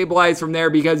able to stabilize from there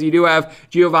because you do have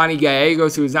Giovanni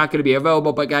Gallegos, who is not going to be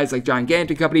available, but guys like John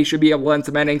Gant and company should be able to lend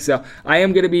some innings. So I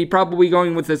am going to be probably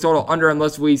going with the total under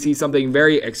unless we see something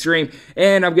very extreme,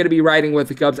 and I'm going to be riding with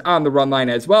the Cubs on the run line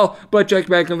as well. But check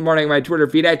back in the morning on my Twitter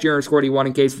feed at JRScordy1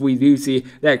 in case we do see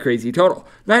that crazy total.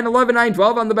 9-11,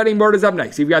 9-12 on the betting board is up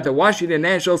next. You've got the Washington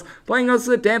Nationals playing against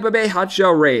the Tampa Bay Hot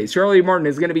Shell Rays. Charlie Morton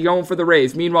is going to be going for the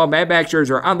Rays. Meanwhile, Matt Baxter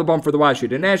are on the bump for the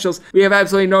Washington Nationals. We have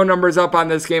absolutely no numbers up on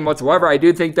this game whatsoever. I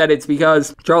do think that it's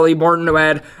because Charlie Morton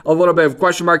had a little bit of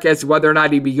question mark as to whether or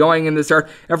not he'd be going in the start.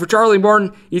 And for Charlie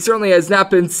Morton, he certainly has not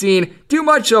been seen too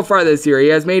much so far this year. He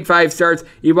has made 5 starts.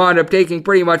 He wound up taking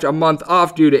pretty much a month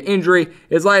off due to injury.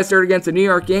 His last start against the New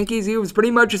York Yankees, he was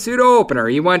pretty much a pseudo-opener.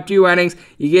 He went 2 innings.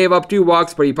 He gave up 2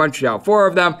 walks, but he punched out 4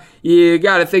 of them. You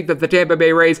got to think that the Tampa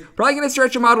Bay Rays probably going to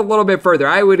stretch him out a little bit bit further.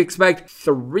 I would expect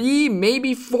 3,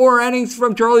 maybe 4 innings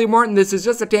from Charlie Morton. This is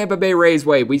just a Tampa Bay Rays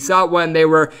way. We saw it when they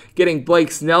were getting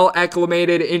Blake Snell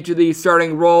acclimated into the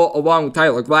starting role along with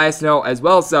Tyler Glasnow as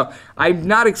well. So I'm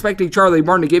not expecting Charlie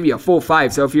Morton to give you a full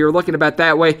 5. So if you're looking about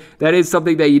that way, that is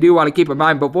something that you do want to keep in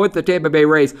mind. But with the Tampa Bay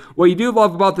Rays, what you do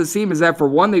love about this team is that, for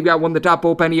one, they've got one of the top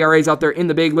bullpen ERAs out there in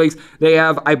the big leagues. They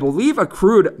have, I believe,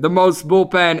 accrued the most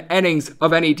bullpen innings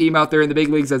of any team out there in the big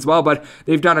leagues as well, but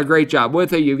they've done a great job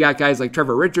with it. You've got guys like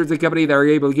Trevor Richards and company that are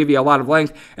able to give you a lot of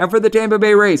length. And for the Tampa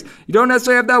Bay Rays, you don't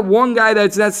necessarily have that one guy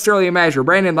that's necessarily a masher.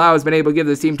 Brandon Lau has been able to give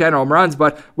this team 10 home runs,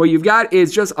 but what you've got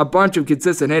is just a bunch of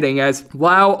consistent hitting, as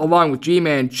Lau, along with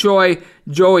G-Man Choi,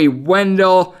 Joey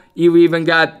Wendell, you even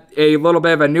got a little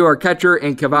bit of a newer catcher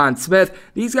in Kevon Smith.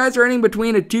 These guys are hitting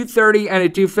between a 230 and a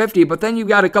 250, but then you've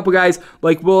got a couple guys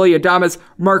like Willie Adames,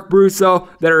 Mark Brusso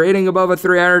that are hitting above a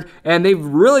 300, and they've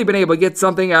really been able to get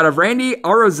something out of Randy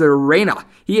Arozarena.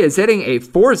 He is hitting a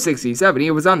 467.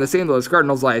 He was on the St. Louis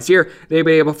Cardinals last year. They've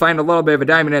been able to find a little bit of a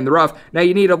diamond in the rough. Now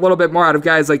you need a little bit more out of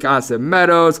guys like Austin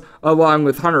Meadows, along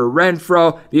with Hunter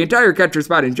Renfroe, the entire catcher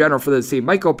spot in general for this team.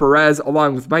 Michael Perez,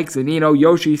 along with Mike Zunino,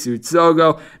 Yoshi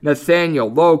Tsutsogo, Nathaniel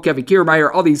Lowe, Kevin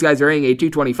Kiermaier, all these guys are hitting a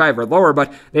 225 or lower,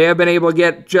 but they have been able to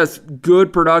get just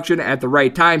good production at the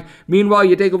right time. Meanwhile,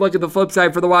 you take a look at the flip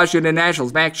side for the Washington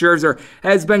Nationals. Max Scherzer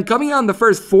has been coming on the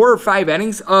first 4 or 5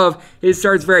 innings of his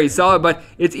starts very solid, but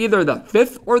it's either the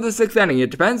 5th or the 6th inning.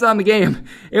 It depends on the game,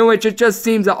 in which it just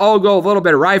seems to all go a little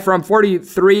bit awry. From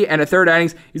 43 and a third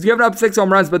innings, he's given up 6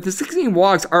 home runs, but the 16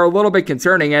 walks are a little bit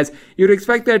concerning, as you'd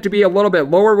expect that to be a little bit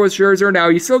lower with Scherzer. Now,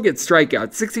 he still gets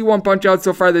strikeouts, 61 punch-outs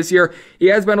so far this year. He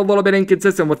has been a little bit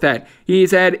inconsistent with that.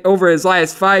 He's had, over his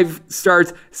last 5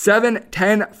 starts, 7,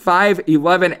 10, 5,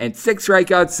 11, and 6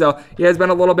 strikeouts, so he has been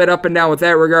a little bit up and down with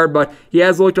that regard, but he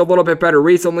has looked a little bit better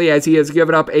recently, as he has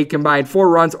given up a combined 4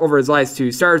 runs over his last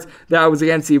 2 starts. That was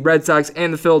against the Red Sox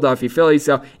and the Philadelphia Phillies,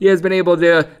 so he has been able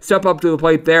to step up to the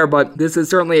plate there, but this is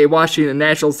certainly a Washington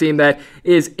Nationals team that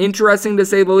is interesting, to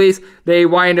say the least. They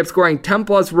wind up scoring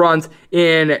 10-plus runs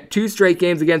in 2 straight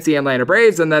games against the Atlanta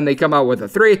Braves, and then they come out with a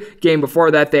 3. Game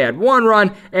before that, they had 1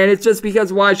 run, and it's just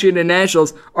because Washington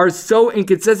Nationals are so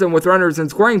inconsistent with runners in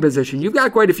scoring position. You've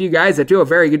got quite a few guys that do a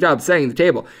very good job setting the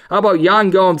table. How about Yan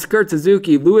Gomes, Kurt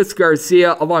Suzuki, Luis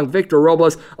Garcia, along Victor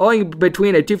Robles, only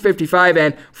between a 255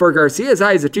 and, for Garcia, as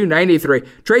high as a 293.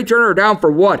 Trey Turner down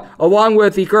for what? Along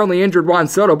with the currently injured Juan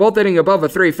Soto, both hitting above a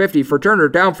 350. For Turner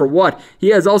down for what? He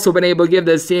has also been able to give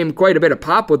this team quite a bit of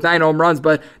pop with 9 home runs,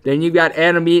 but then you've got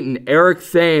Adam Eaton, Eric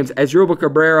Thames, Asdrubal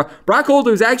Cabrera. Brock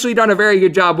Holder's actually done a very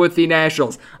good job with the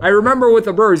Nationals. I remember with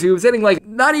the Brewers, he was hitting like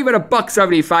not even a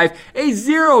 $1.75, a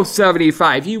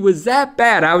 $0.75. He was that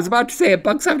bad. I was about to say a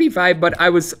 $1.75, but I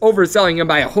was overselling him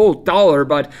by a whole $1.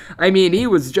 But I mean, he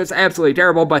was just absolutely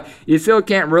terrible, but you still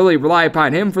can't really rely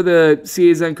upon him for the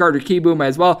season. Carter Kieboom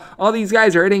as well. All these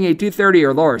guys are hitting a 230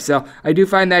 or lower, so I do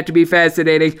find that to be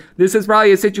fascinating. This is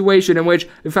probably a situation in which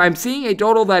if I'm seeing a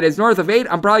total that is north of 8,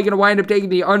 I'm probably going to wind up taking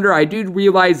the under. I do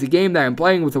realize the game that I'm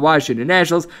playing with the Washington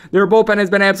Nationals, their bullpen has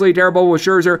been absolutely terrible with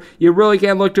Scherzer. You really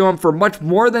can't look to him for much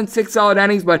more than 6 solid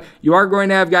innings, but you are going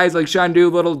to have guys like Sean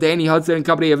Doolittle, Danny Hudson, and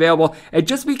company available. And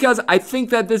just because I think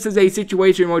that this is a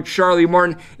situation in which Charlie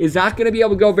Morton is not going to be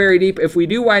able to go very deep, if we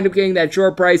do wind up getting that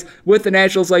short price with the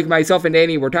Nationals like myself and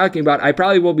Danny were talking about, I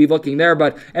probably will be looking there.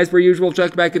 But as per usual,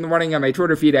 check back in the running on my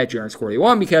Twitter feed at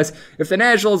JRS41, because if the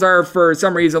Nationals are for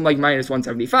some reason like minus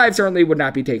 175, certainly would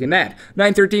not be taking that.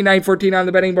 913, 914 on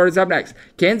the betting board is up next.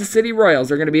 Kansas City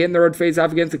Royals are going to be in the road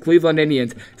face-off against the Cleveland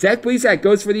Indians. Zach Plesac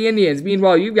goes for the Indians.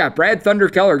 Meanwhile, you've got Brad Thunder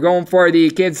Keller going for the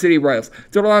Kansas City Royals.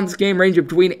 Total on this game range of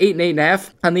between 8 and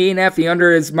 8.5. On the 8.5, the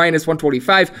under is minus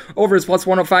 125. Over is plus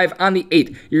 105 on the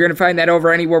 8. You're going to find that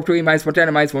over anywhere between minus 110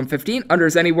 and minus 115. Under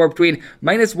is anywhere between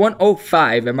minus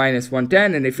 105 and minus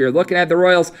 110. And if you're looking at the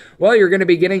Royals, well, you're going to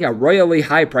be getting a royally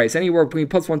high price, anywhere between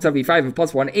plus 175 and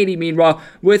plus 180. Meanwhile,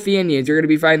 with the Indians, you're going to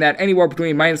be finding that anywhere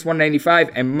between minus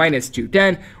 195 and minus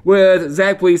 210. With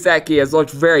Zach Plesac, he has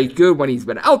looked very good when he's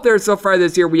been out there so far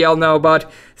this year. We all know about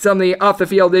some of the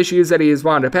off-the-field issues that he has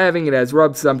wound up having. It has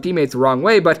rubbed some teammates the wrong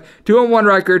way, but 2-1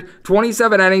 record,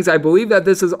 27 innings. I believe that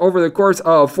this is over the course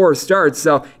of 4 starts,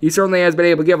 so he certainly has been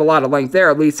able to give a lot of length there,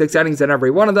 at least 6 innings in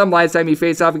every one of them. Last time he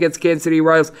faced off against the Kansas City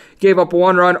Royals, gave up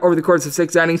 1 run over the course of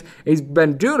 6 innings. He's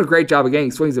been doing a great job of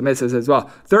getting swings and misses as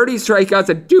well. 30 strikeouts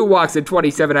and 2 walks in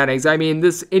 27 innings. I mean,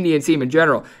 this Indian team in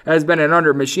general has been an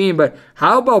under machine, but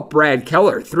how about Brad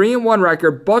Keller? 3-1 3-1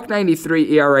 record,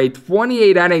 .93 ERA,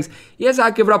 28 innings. He has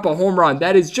not given up a home run.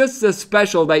 That is just the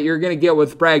special that you're going to get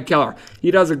with Brad Keller.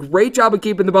 He does a great job of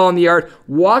keeping the ball in the yard.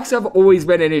 Walks have always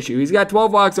been an issue. He's got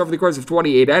 12 walks over the course of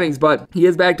 28 innings, but he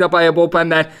is backed up by a bullpen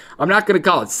that I'm not going to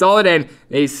call it solid, and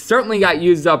they certainly got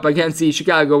used up against the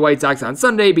Chicago White Sox on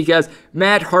Sunday because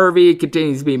Matt Harvey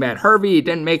continues to be Matt Harvey. He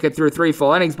didn't make it through 3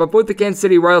 full innings, but with the Kansas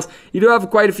City Royals, you do have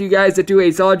quite a few guys that do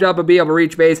a solid job of being able to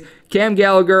reach base. Cam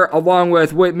Gallagher, along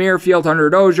with Whit Merrifield, Hunter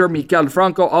Dozier, Miguel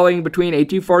Franco, all in between a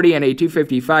 240 and a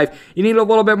 255. You need a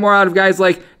little bit more out of guys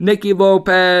like Nicky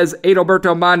Lopez,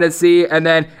 Adalberto Mondesi, and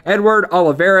then Edward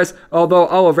Olivares, although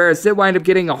Olivares did wind up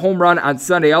getting a home run on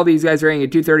Sunday. All these guys are hitting a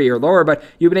 230 or lower, but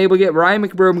you've been able to get Ryan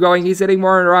McBroom going. He's hitting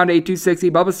more around a 260.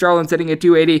 Bubba Starlin's hitting a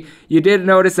 280. You did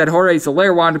notice that Jorge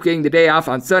Soler wound up getting the day off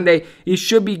on Sunday. He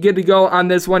should be good to go on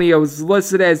this one. He was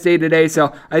listed as day-to-day,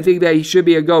 so I think that he should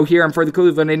be a go here. And for the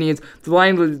Cleveland Indians,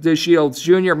 Delino Shields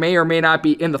Jr. may or may not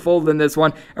be in the fold in this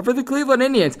one. And for the Cleveland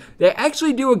Indians, they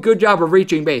actually do a good job of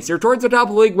reaching base. They're towards the top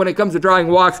of the league when it comes to drawing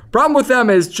walks. Problem with them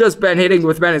has just been hitting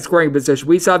with men in scoring position.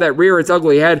 We saw that rear its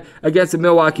ugly head against the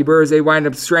Milwaukee Brewers. They wind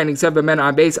up stranding 7 men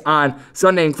on base on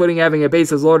Sunday, including having a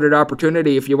bases loaded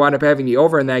opportunity if you wind up having the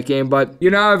over in that game. But you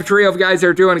now have a trio of guys that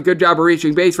are doing a good job of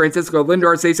reaching base. Francisco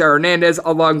Lindor, Cesar Hernandez,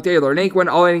 along Taylor Naquin,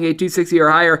 all hitting a 260 or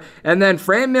higher. And then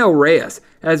Franmil Reyes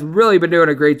has really been doing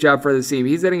a great job for the team.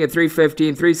 He's hitting at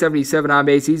 315, 377 on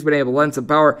base. He's been able to lend some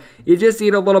power. You just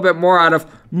need a little bit more out of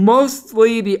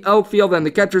mostly the outfield and the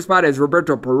catcher spot as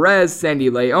Roberto Perez, Sandy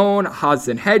Leon,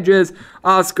 Hudson Hedges,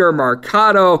 Oscar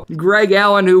Mercado, Greg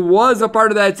Allen, who was a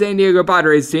part of that San Diego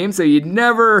Padres team, so you'd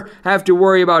never have to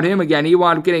worry about him again. He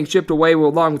wound up getting shipped away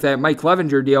along with that Mike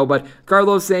Clevenger deal, but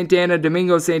Carlos Santana,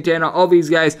 Domingo Santana, all these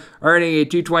guys are earning a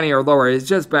 220 or lower. It's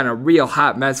just been a real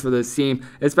hot mess for this team,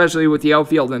 especially with the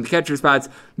outfield and the catcher spots.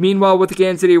 Meanwhile, with the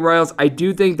Kansas City Royals, I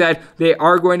do think that they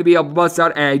are going to be able to bust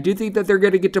out, and I do think that they're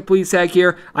going to get to Plesac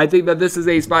here. I think that this is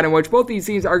a spot in which both these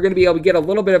teams are going to be able to get a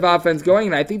little bit of offense going,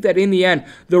 and I think that in the end,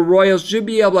 the Royals should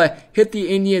be able to hit the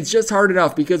Indians just hard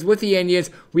enough, because with the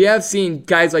Indians, we have seen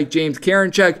guys like James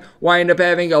Karinchak wind up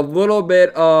having a little bit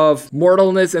of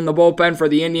mortalness in the bullpen for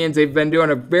the Indians. They've been doing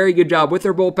a very good job with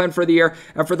their bullpen for the year,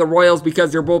 and for the Royals,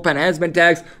 because their bullpen has been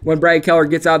taxed when Brad Keller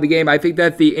gets out of the game, I think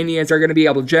that the Indians are going to be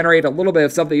able to generate a little bit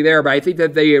of something there, but I think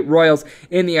that the Royals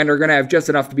in the end are going to have just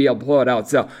enough to be able to pull it out.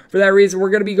 So for that reason, we're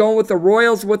going to be going with the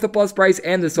Royals with the plus price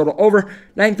and the total over.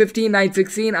 915,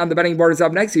 916 on the betting board is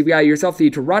up next. You've got yourself the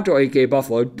Toronto, aka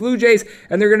Buffalo Blue Jays,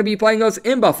 and they're going to be playing us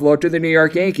in Buffalo to the New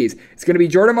York Yankees. It's going to be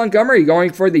Jordan Montgomery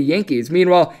going for the Yankees.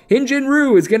 Meanwhile, Hyun-Jin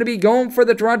Ryu is going to be going for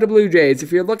the Toronto Blue Jays.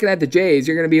 If you're looking at the Jays,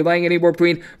 you're going to be laying anywhere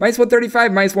between minus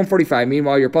 135, minus 145.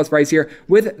 Meanwhile, your plus price here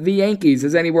with the Yankees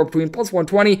is anywhere between plus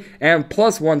 120 and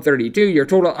plus 132. Your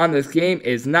total on this game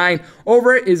is 9.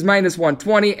 Over it is minus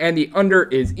 120, and the under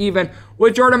is even.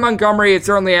 With Jordan Montgomery, it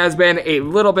certainly has been a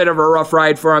little bit of a rough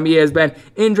ride for him. He has been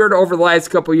injured over the last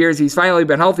couple years. He's finally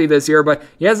been healthy this year, but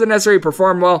he hasn't necessarily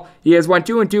performed well. He has went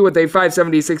 2-2 with a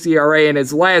 5.76 ERA, and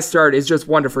his last start is just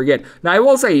one to forget. Now, I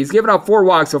will say he's given up 4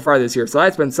 walks so far this year, so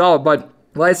that's been solid, but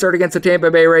last start against the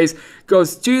Tampa Bay Rays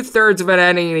goes 2/3 of an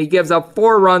inning, and he gives up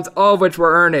 4 runs, all of which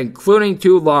were earned, including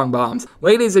 2 long bombs.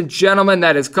 Ladies and gentlemen,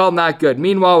 that is called not good.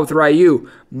 Meanwhile, with Ryu,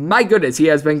 my goodness, he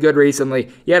has been good recently.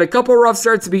 He had a couple rough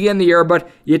starts to begin the year, but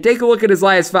you take a look at his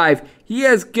last 5. He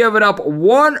has given up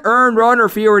 1 earned run or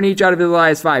fewer in each out of his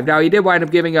last 5. Now, he did wind up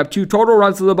giving up 2 total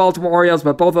runs to the Baltimore Orioles,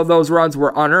 but both of those runs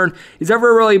were unearned. He's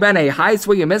never really been a high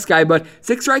swing and miss guy, but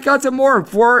 6 strikeouts and more in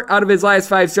 4 out of his last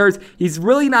 5 starts. He's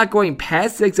really not going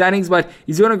past 6 innings, but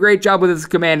he's doing a great job with his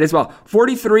command as well.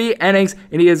 43 innings,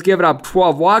 and he has given up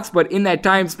 12 walks, but in that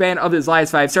time span of his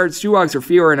last 5 starts, 2 walks or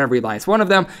fewer in every last one of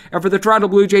them. And for the Toronto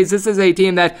Blue Jays, this is a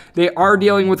team that they are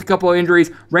dealing with a couple of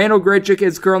injuries. Randall Grichuk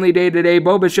is currently day-to-day.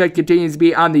 Bo Bichette continues to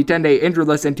be on the 10-day injured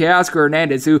list, and Teoscar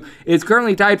Hernandez, who is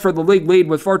currently tied for the league lead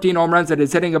with 14 home runs and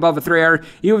is hitting above a 300.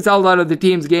 He was held out of the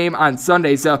team's game on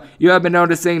Sunday, so you have been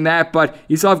noticing that, but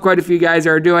you still have quite a few guys that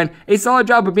are doing a solid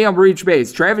job of being able to reach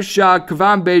base. Travis Shaw,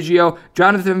 Kevon Biggio,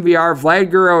 Jonathan Villar,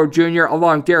 Vlad Guerrero Jr.,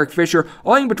 along Derek Fisher,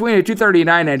 all in between a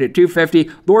 239 and a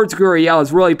 250. Lourdes Gurriel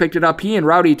has really picked it up. He and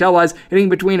Rowdy Tellez hitting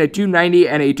between a 290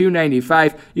 and a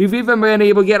 295. You've even been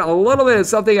able to get a little bit of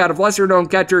something out of lesser-known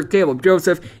catcher Caleb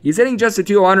Joseph. He's hitting just a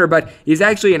 200, but he's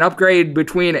actually an upgrade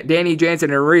between Danny Jansen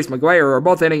and Reese McGuire, who are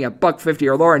both hitting at $150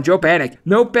 or lower, and Joe Panic.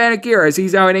 No panic here, as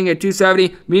he's now hitting at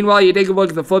 270. Meanwhile, you take a look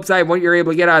at the flip side, what you're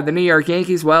able to get out of the New York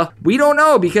Yankees, well, we don't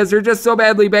know, because they're just so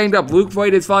badly banged up. Luke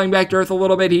Voigt is falling back to earth a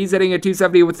little bit. He's hitting at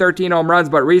 270 with 13 home runs,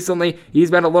 but recently,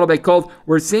 he's been a little bit cold.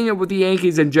 We're seeing it with the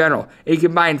Yankees in general. A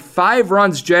combined 5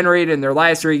 runs generated in their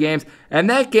last 3 games, and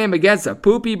that came against the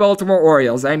poopy Baltimore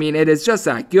Orioles. I mean, it is just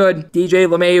not good. DJ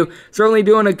LeMahieu certainly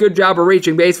doing a good job of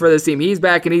reaching base for this team. He's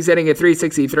back and he's hitting at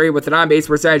 .363 with an on-base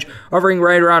percentage hovering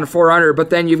right around 400, but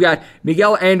then you've got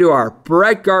Miguel Andujar,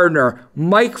 Brett Gardner,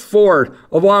 Mike Ford,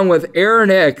 along with Aaron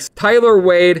Hicks, Tyler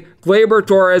Wade, Gleyber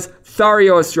Torres,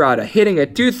 Thairo Estrada, hitting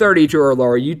at .232 or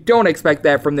lower. You don't expect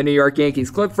that from the New York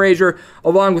Yankees. Cliff Frazier,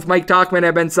 along with Mike Tauchman,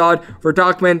 have been solid. For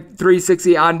Tauchman,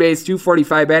 .360 on base,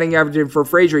 .245 batting average, and for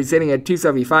Frazier, he's hitting at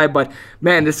 .275. But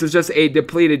man, this is just a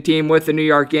depleted team with the New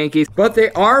York Yankees. But they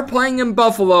are playing in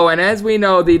Buffalo, and as we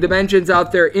know, the dimensions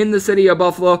out there in the city of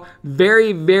Buffalo,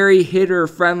 very, very hitter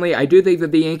friendly. I do think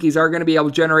that the Yankees are going to be able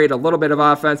to generate a little bit of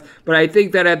offense, but I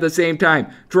think that at the same time,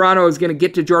 Toronto is going to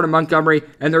get to Jordan Montgomery,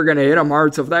 and they're going to hit him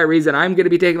hard. So for that reason, I'm going to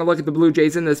be taking a look at the Blue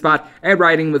Jays in this spot and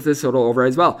riding with this total over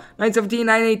as well. 917,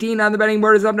 918 on the betting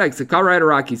board is up next. The Colorado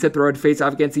Rockies hit the road to face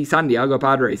off against the San Diego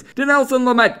Padres. Dinelson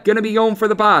Lamet going to be going for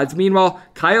the Pods. Meanwhile,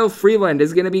 Kyle Freeland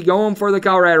is going to be going for the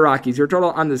Colorado Rockies. Your total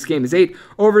on this game is 8.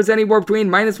 Overs anywhere between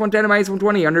 -110 and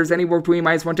 -120. Unders anywhere between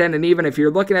 -110 and even. If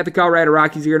you're looking at the Colorado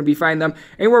Rockies, you're going to be finding them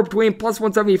anywhere between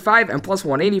 +175 and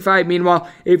 +185. Meanwhile,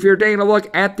 if you're taking a look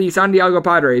at the San Diego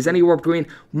Padres, anywhere between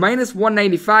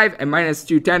 -195 and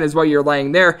 -210 is what you're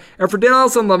laying there. And for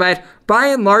Dinelson Lamet, by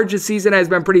and large, this season has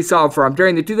been pretty solid for him.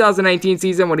 During the 2019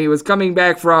 season, when he was coming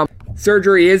back from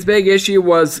surgery, his big issue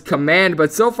was command,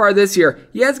 but so far this year,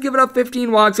 he has given up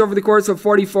 15 walks over the course of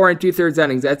 44 and 2/3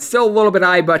 innings. That's still a little bit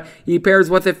high, but he pairs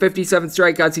with it 57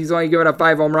 strikeouts. He's only given up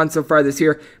 5 home runs so far this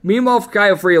year. Meanwhile, for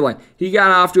Kyle Freeland, he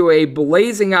got off to a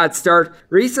blazing hot start.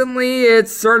 Recently,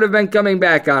 it's sort of been coming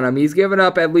back on him. He's given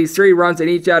up at least 3 runs in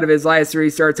each out of his last 3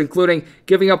 starts, including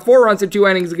giving up 4 runs in 2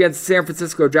 innings against the San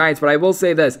Francisco Giants. But I will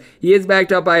say this, he is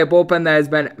backed up by a bullpen that has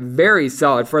been very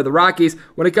solid for the Rockies.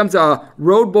 When it comes to a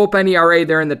road bullpen ERA,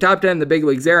 they're in the top 10 in the big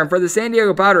leagues there. And for the San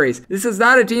Diego Padres, this is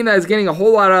not a team that is getting a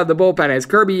whole lot out of the bullpen, as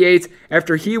Kirby Yates,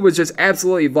 after he was just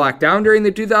absolutely locked down during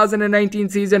the 2019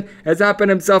 season, has not been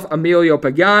himself. Emilio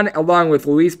Pagan, along with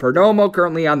Luis Perdomo,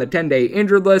 currently on the 10-day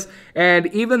injured list. And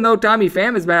even though Tommy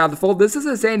Pham has been out of the fold, this is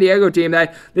a San Diego team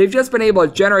that they've just been able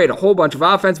to generate a whole bunch of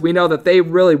offense. We know that they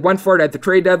really went for it at the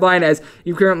trade deadline, as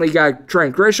you currently got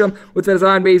Trent Grisham with his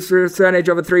on-base percentage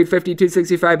of a .350,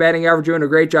 .265 batting average, doing a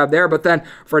great job there. But then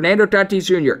Fernando Tatis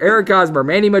Jr., Eric Hosmer,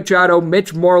 Manny Machado,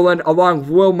 Mitch Moreland, along with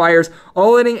Will Myers,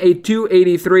 all hitting a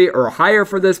 .283 or higher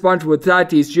for this bunch, with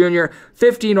Tatis Jr.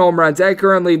 15 home runs. That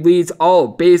currently leads all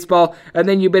of baseball. And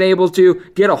then you've been able to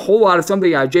get a whole lot of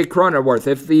something out of Jake Cronenworth.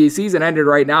 If the season ended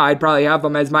right now, I'd probably have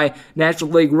him as my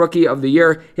National League Rookie of the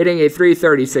Year, hitting a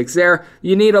 .336 there.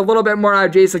 You need a little bit more out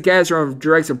of Jason Castro and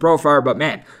Jurickson Profar, but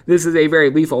man, this is a very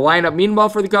lethal lineup. Meanwhile,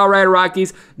 for the Colorado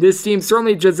Rockies, this team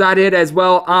certainly does not hit as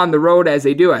well on the road as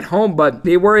they do at home, but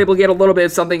they were able to get a little bit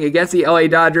of something against the LA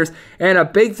Dodgers. And a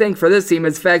big thing for this team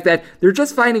is the fact that they're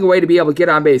just finding a way to be able to get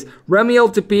on base.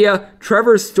 Remiel Tapia,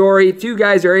 Trevor Story, 2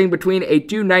 guys are hitting between a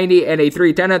 .290 and a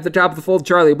 .310 at the top of the fold.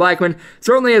 Charlie Blackmon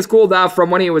certainly has cooled off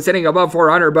from when he was hitting above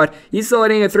 400, but he's still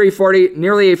hitting a .340,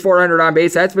 nearly a .400 on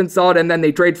base. That's been solid. And then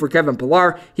they trade for Kevin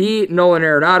Pillar. He, Nolan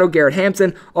Arenado, Garrett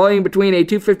Hampson, all hitting between a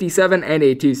 .257 and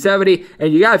a .270.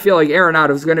 And you got to feel like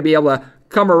Arenado is going to be able to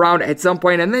come around at some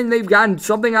point. And then they've gotten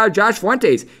something out of Josh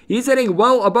Fuentes. He's hitting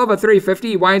well above a .350.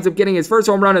 He winds up getting his first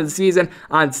home run of the season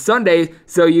on Sunday,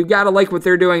 so you gotta like what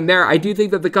they're doing there. I do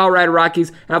think that the Colorado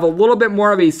Rockies have a little bit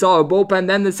more of a solid bullpen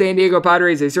than the San Diego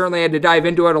Padres. They certainly had to dive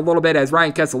into it a little bit, as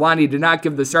Ryan Castellani did not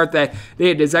give the start that they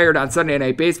had desired on Sunday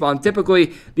Night Baseball. And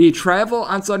typically, the travel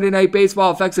on Sunday Night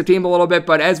Baseball affects the team a little bit,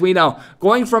 but as we know,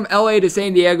 going from LA to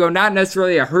San Diego, not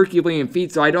necessarily a Herculean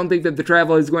feat, so I don't think that the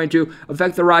travel is going to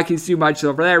affect the Rockies too much.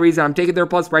 So for that reason, I'm taking their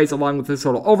plus price along with this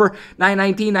total over.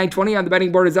 919, 920 on the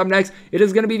betting board is up next. It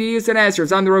is going to be the Houston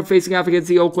Astros on the road facing off against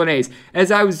the Oakland A's. As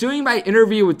I was doing my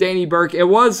interview with Danny Burke, it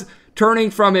was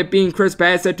turning from it being Chris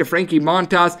Bassett to Frankie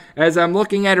Montas. As I'm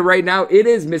looking at it right now, it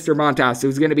is Mr. Montas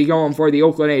who's going to be going for the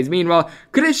Oakland A's. Meanwhile,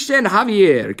 Christian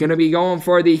Javier going to be going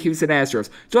for the Houston Astros.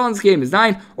 Total in this game is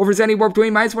 9. Overs anywhere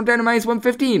between -110 and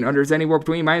 -115. Unders anywhere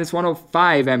between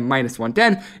 -105 and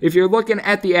 -110. If you're looking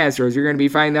at the Astros, you're going to be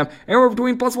finding them anywhere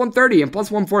between +130 and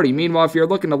 +140. Meanwhile, if you're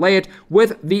looking to lay it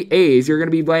with the A's, you're going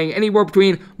to be laying anywhere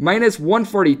between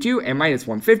 -142 and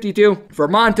 -152. For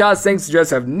Montas, things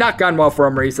just have not gone well for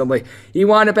him recently. defensively. He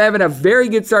wound up having a very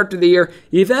good start to the year.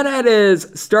 He then had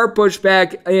his start pushed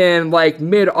back in like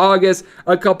mid-August,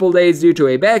 a couple days due to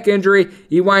a back injury.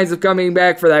 He winds up coming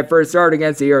back for that first start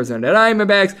against the Arizona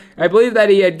Diamondbacks. I believe that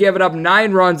he had given up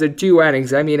 9 runs in 2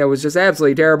 innings. I mean, it was just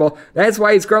absolutely terrible. That's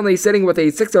why he's currently sitting with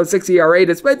a 6.06 ERA,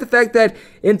 despite the fact that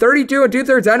in 32 and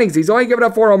 2/3 innings, he's only given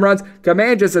up 4 home runs.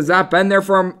 Command just has not been there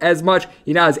for him as much.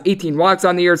 He now has 18 walks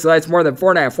on the year, so that's more than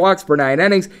 4.5 walks per 9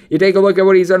 innings. You take a look at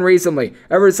what he's done recently.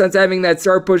 Ever since having that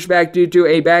start pushed back due to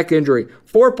a back injury,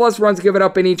 4+ runs given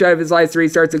up in each out of his last 3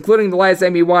 starts, including the last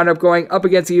time he wound up going up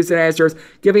against the Houston Astros,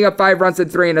 giving up 5 runs in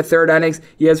 3 1/3 innings.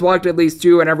 He has walked at least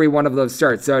 2 in every one of those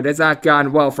starts, so it has not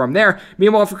gone well from there.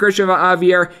 Meanwhile, for Christian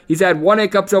Javier, he's had 1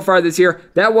 hiccup so far this year.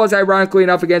 That was ironically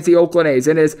enough against the Oakland A's.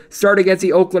 In his start against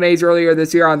the Oakland A's earlier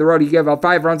this year on the road, he gave up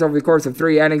 5 runs over the course of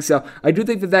 3 innings, so I do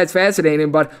think that that's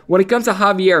fascinating. But when it comes to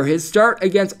Javier, his start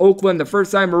against Oakland the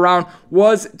first time around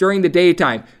was during the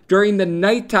daytime. During the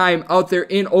nighttime out there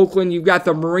in Oakland, you've got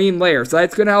the marine layer. So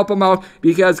that's going to help him out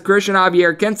because Christian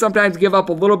Javier can sometimes give up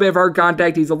a little bit of hard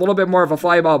contact. He's a little bit more of a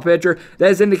fly ball pitcher.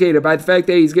 That is indicated by the fact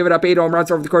that he's given up 8 home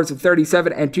runs over the course of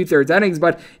 37 and 2/3 innings.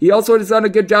 But he also has done a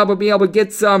good job of being able to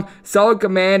get some solid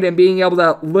command and being able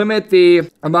to limit the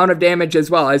amount of damage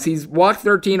as well, as he's walked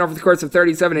 13 over the course of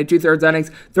 37 and 2/3 innings,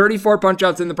 34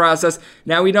 punch-outs in the process.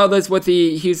 Now we know this with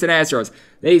the Houston Astros.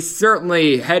 They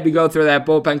certainly had to go through that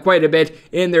bullpen quite a bit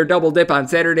in their double dip on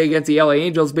Saturday against the LA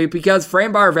Angels, but because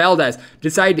Framber Valdez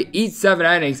decided to eat 7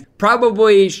 innings,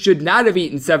 probably should not have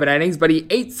eaten 7 innings, but he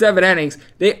ate 7 innings,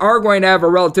 they are going to have a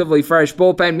relatively fresh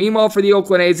bullpen. Meanwhile, for the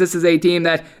Oakland A's, this is a team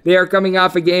that they are coming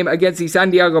off a game against the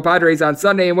San Diego Padres on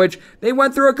Sunday in which they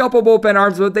went through a couple bullpen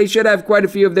arms, but they should have quite a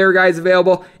few of their guys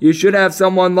available. You should have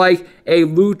someone like a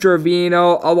Lou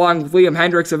Trevino along with Liam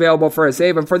Hendricks available for a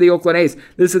save. And for the Oakland A's,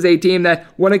 this is a team that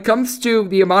when it comes to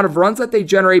the amount of runs that they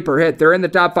generate per hit, they're in the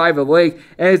top 5 of the league.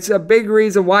 And it's a big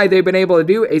reason why they've been able to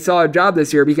do a solid job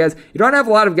this year, because you don't have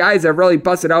a lot of guys that have really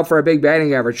busted out for a big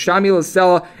batting average. Tommy La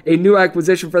Stella, a new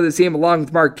acquisition for the team, along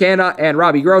with Mark Canha and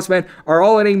Robbie Grossman, are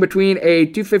all hitting between a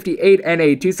 258 and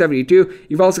a 272.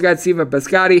 You've also got Steven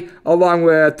Piscotty, along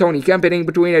with Tony Kemp, hitting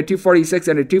between a 246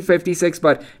 and a 256,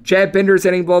 but Chad Pinder's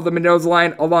hitting below the Mendoza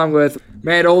line, along with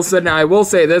Matt Olson. Now, I will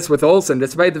say this with Olson,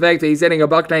 despite the fact that he's hitting a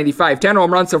 $195, 10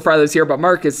 home runs so far this year, but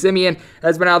Marcus Semien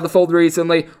has been out of the fold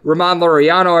recently. Ramon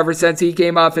Laureano, ever since he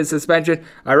came off his suspension,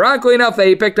 ironically enough, that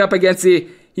he picked up against the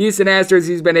Houston Astros,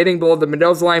 he's been hitting below the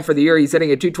Mendoza line for the year. He's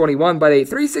hitting at 221, but a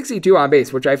 362 on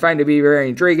base, which I find to be very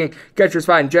intriguing. Catcher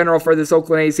spot in general for this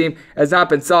Oakland A's team has not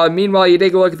been solid. Meanwhile, you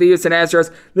take a look at the Houston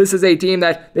Astros. This is a team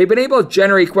that they've been able to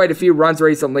generate quite a few runs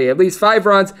recently. At least 5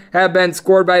 runs have been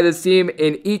scored by this team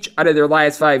in each out of their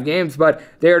last 5 games, but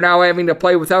they are now having to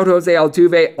play without Jose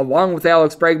Altuve along with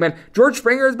Alex Bregman. George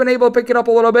Springer has been able to pick it up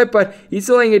a little bit, but he's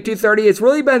still hitting at 230. It's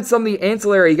really been some of the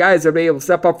ancillary guys that have been able to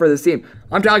step up for this team.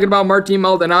 I'm talking about Martin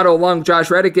Maldonado along with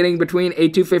Josh Reddick, getting between a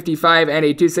 255 and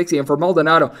a 260, and for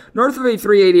Maldonado, north of a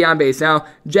 380 on base. Now,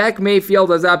 Jack Mayfield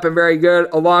has not been very good,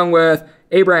 along with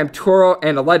Abraham Toro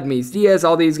and Aledmys Diaz.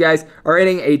 All these guys are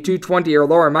hitting a 220 or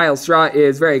lower. Miles Straw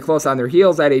is very close on their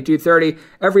heels at a 230.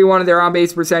 Every one of their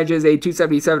on-base percentages a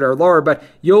 277 or lower, but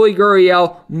Yoli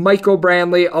Gurriel, Michael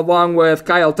Brantley, along with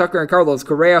Kyle Tucker and Carlos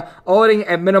Correa, all hitting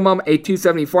at minimum a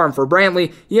 274. And for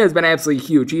Brantley, he has been absolutely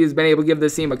huge. He has been able to give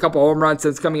this team a couple home runs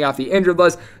since coming off the injured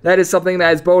list. That is something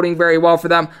that is boding very well for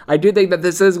them. I do think that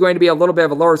this is going to be a little bit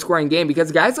of a lower scoring game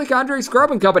because guys like Andre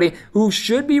Scrub and company, who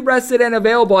should be rested and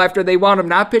available after they wound up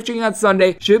not pitching on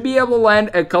Sunday, should be able to lend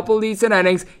a couple of decent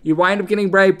innings. You wind up getting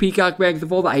Brad Peacock back to the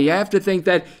fold. I have to think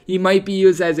that he might be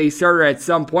used as a starter at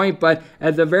some point, but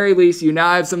at the very least, you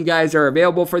now have some guys that are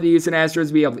available for the Houston Astros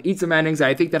to be able to eat some innings.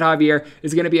 I think that Javier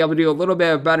is going to be able to do a little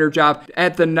bit of a better job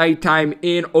at the nighttime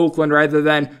in Oakland rather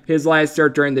than his last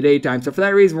start during the daytime. So for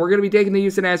that reason, we're going to be taking the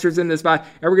Houston Astros in this spot,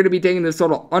 and we're going to be taking this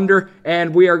total under,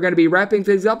 and we are going to be wrapping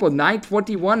things up with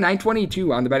 921,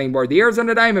 922 on the betting board. The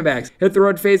Arizona Diamondbacks hit the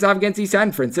road to face off against the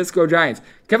San Francisco Giants.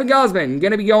 Kevin Gausman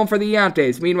going to be going for the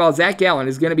Giants. Meanwhile, Zach Gallen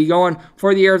is going to be going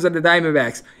for the Arizona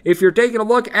Diamondbacks. If you're taking a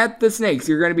look at the Snakes,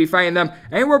 you're going to be finding them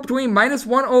anywhere between minus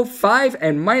 105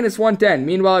 and minus 110.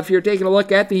 Meanwhile, if you're taking a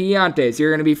look at the Giants,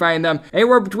 you're going to be finding them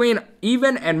anywhere between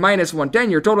even and minus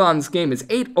 110. Your total on this game is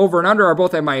 8. Over and under are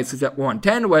both at minus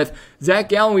 110 with Zach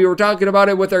Gallen. We were talking about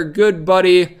it with our good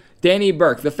buddy Danny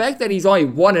Burke. The fact that he's only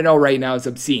 1-0 right now is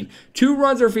obscene. 2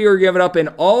 runs or fewer given up in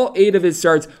all 8 of his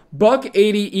starts.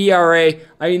 .80 ERA.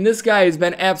 I mean, this guy has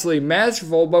been absolutely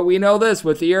masterful, but we know this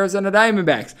with the Arizona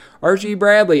Diamondbacks. Archie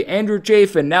Bradley, Andrew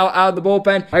Chafin, now out of the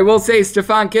bullpen. I will say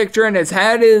Stefan Kichtren has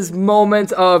had his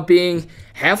moments of being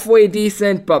halfway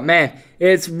decent, but man,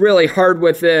 it's really hard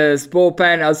with this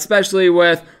bullpen, especially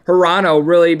with Hirano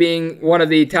really being one of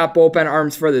the top bullpen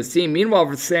arms for this team. Meanwhile,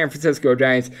 for the San Francisco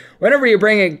Giants, whenever you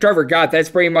bring in Trevor Gott, that's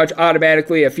pretty much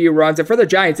automatically a few runs. And for the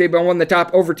Giants, they've been one of the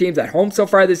top over teams at home so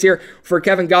far this year. For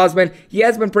Kevin Gausman, he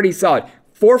has been pretty solid.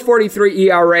 4.43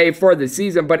 ERA for the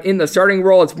season, but in the starting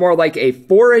role, it's more like a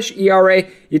 4-ish ERA.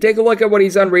 You take a look at what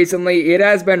he's done recently, it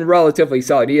has been relatively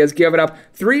solid. He has given up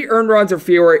 3 earned runs or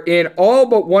fewer in all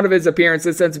but one of his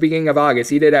appearances since the beginning of August.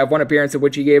 He did have one appearance in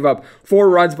which he gave up 4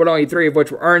 runs, but only 3 of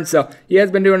which were earned, so he has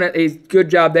been doing a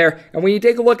good job there. And when you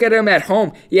take a look at him at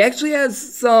home, he actually has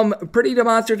some pretty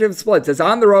demonstrative splits. It's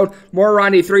on the road, more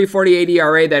around a 3.48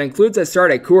 ERA. That includes a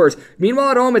start at Coors. Meanwhile,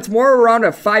 at home, it's more around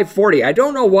a 5.40. I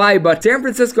don't know why, but San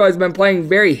Francisco has been playing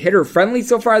very hitter-friendly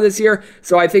so far this year,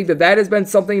 so I think that has been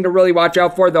something to really watch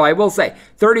out for, though I will say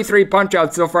 33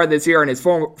 punch-outs so far this year, and his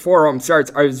 4 home starts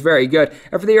is very good.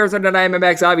 And for the Arizona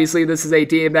Diamondbacks, obviously, this is a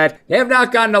team that they have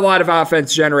not gotten a lot of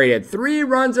offense generated. 3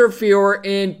 runs or fewer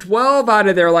in 12 out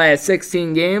of their last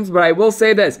 16 games, but I will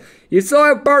say this. You still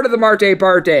have part of the Marte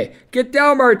Parte. Get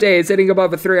down, Marte is hitting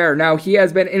above a 300. Now, he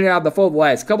has been in and out of the fold the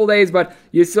last couple days, but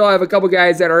you still have a couple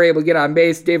guys that are able to get on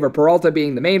base. David Peralta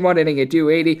being the main one, hitting at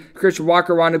 280. Christian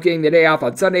Walker wound up getting the day off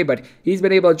on Sunday, but he's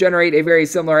been able to generate a very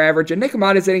similar average. And Nick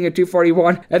Ahmad is hitting at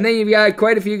 241. And then you've got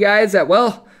quite a few guys that,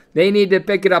 well, they need to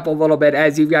pick it up a little bit,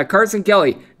 as you've got Carson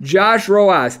Kelly, Josh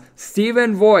Rojas,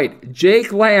 Stephen Voigt,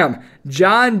 Jake Lamb,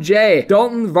 John Jay,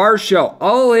 Dalton Varsho,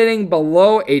 all hitting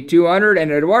below a 200,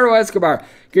 and Eduardo Escobar.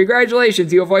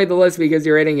 Congratulations, you avoid the list because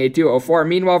you're hitting a 204.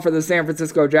 Meanwhile, for the San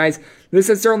Francisco Giants, this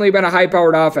has certainly been a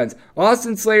high-powered offense.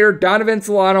 Austin Slater, Donovan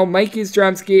Solano, Mikey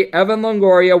Stremski, Evan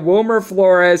Longoria, Wilmer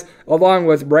Flores, along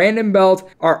with Brandon Belt,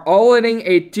 are all hitting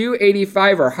a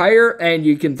 285 or higher, and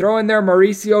you can throw in there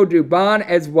Mauricio Dubon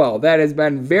as well. That has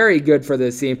been very good for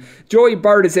this team. Joey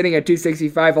Bart is hitting at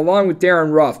 265, along with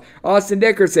Darren Ruff. Austin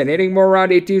Dickerson hitting more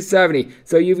around a 270.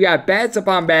 So you've got bats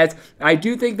upon bats. I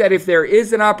do think that if there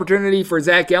is an opportunity for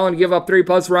Zach Gallen to give up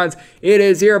 3+ runs, it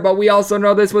is here, but we also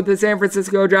know this with the San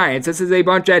Francisco Giants. This is a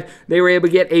bunch that they were able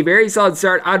to get a very solid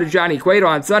start out of Johnny Cueto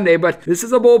on Sunday, but this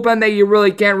is a bullpen that you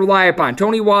really can't rely upon.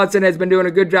 Tony Watson has been doing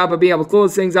a good job of being able to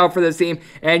close things out for this team,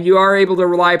 and you are able to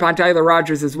rely upon Tyler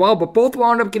Rogers as well, but both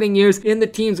wound up getting used in the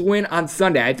team's win on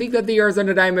Sunday. I think that the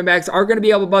Arizona Diamondbacks are going to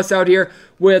be able to bust out here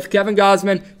with Kevin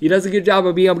Gausman. He does a good job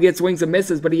of being able to get swings and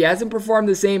misses, but he hasn't performed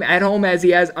the same at home as he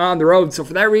has on the road. So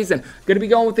for that reason, I'm going to be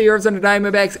going with the Arizona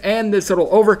Diamondbacks and this total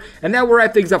over. And that will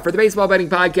wrap things up for the Baseball Betting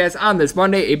Podcast on this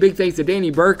Monday. A big thanks to Danny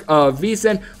Burke of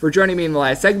VSiN for joining me in the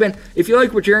last segment. If you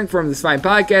like what you're hearing from this fine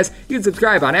podcast, you can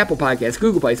subscribe on Apple Podcasts,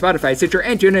 Google Play, Spotify, Stitcher,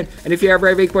 and TuneIn. And if you ever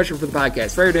have a question for the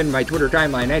podcast, fire it in my Twitter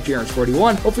timeline at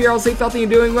JRS41. Hopefully you're all safe, healthy,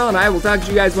 and doing well, and I will talk to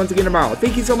you guys once again tomorrow.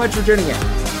 Thank you so much for tuning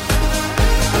in.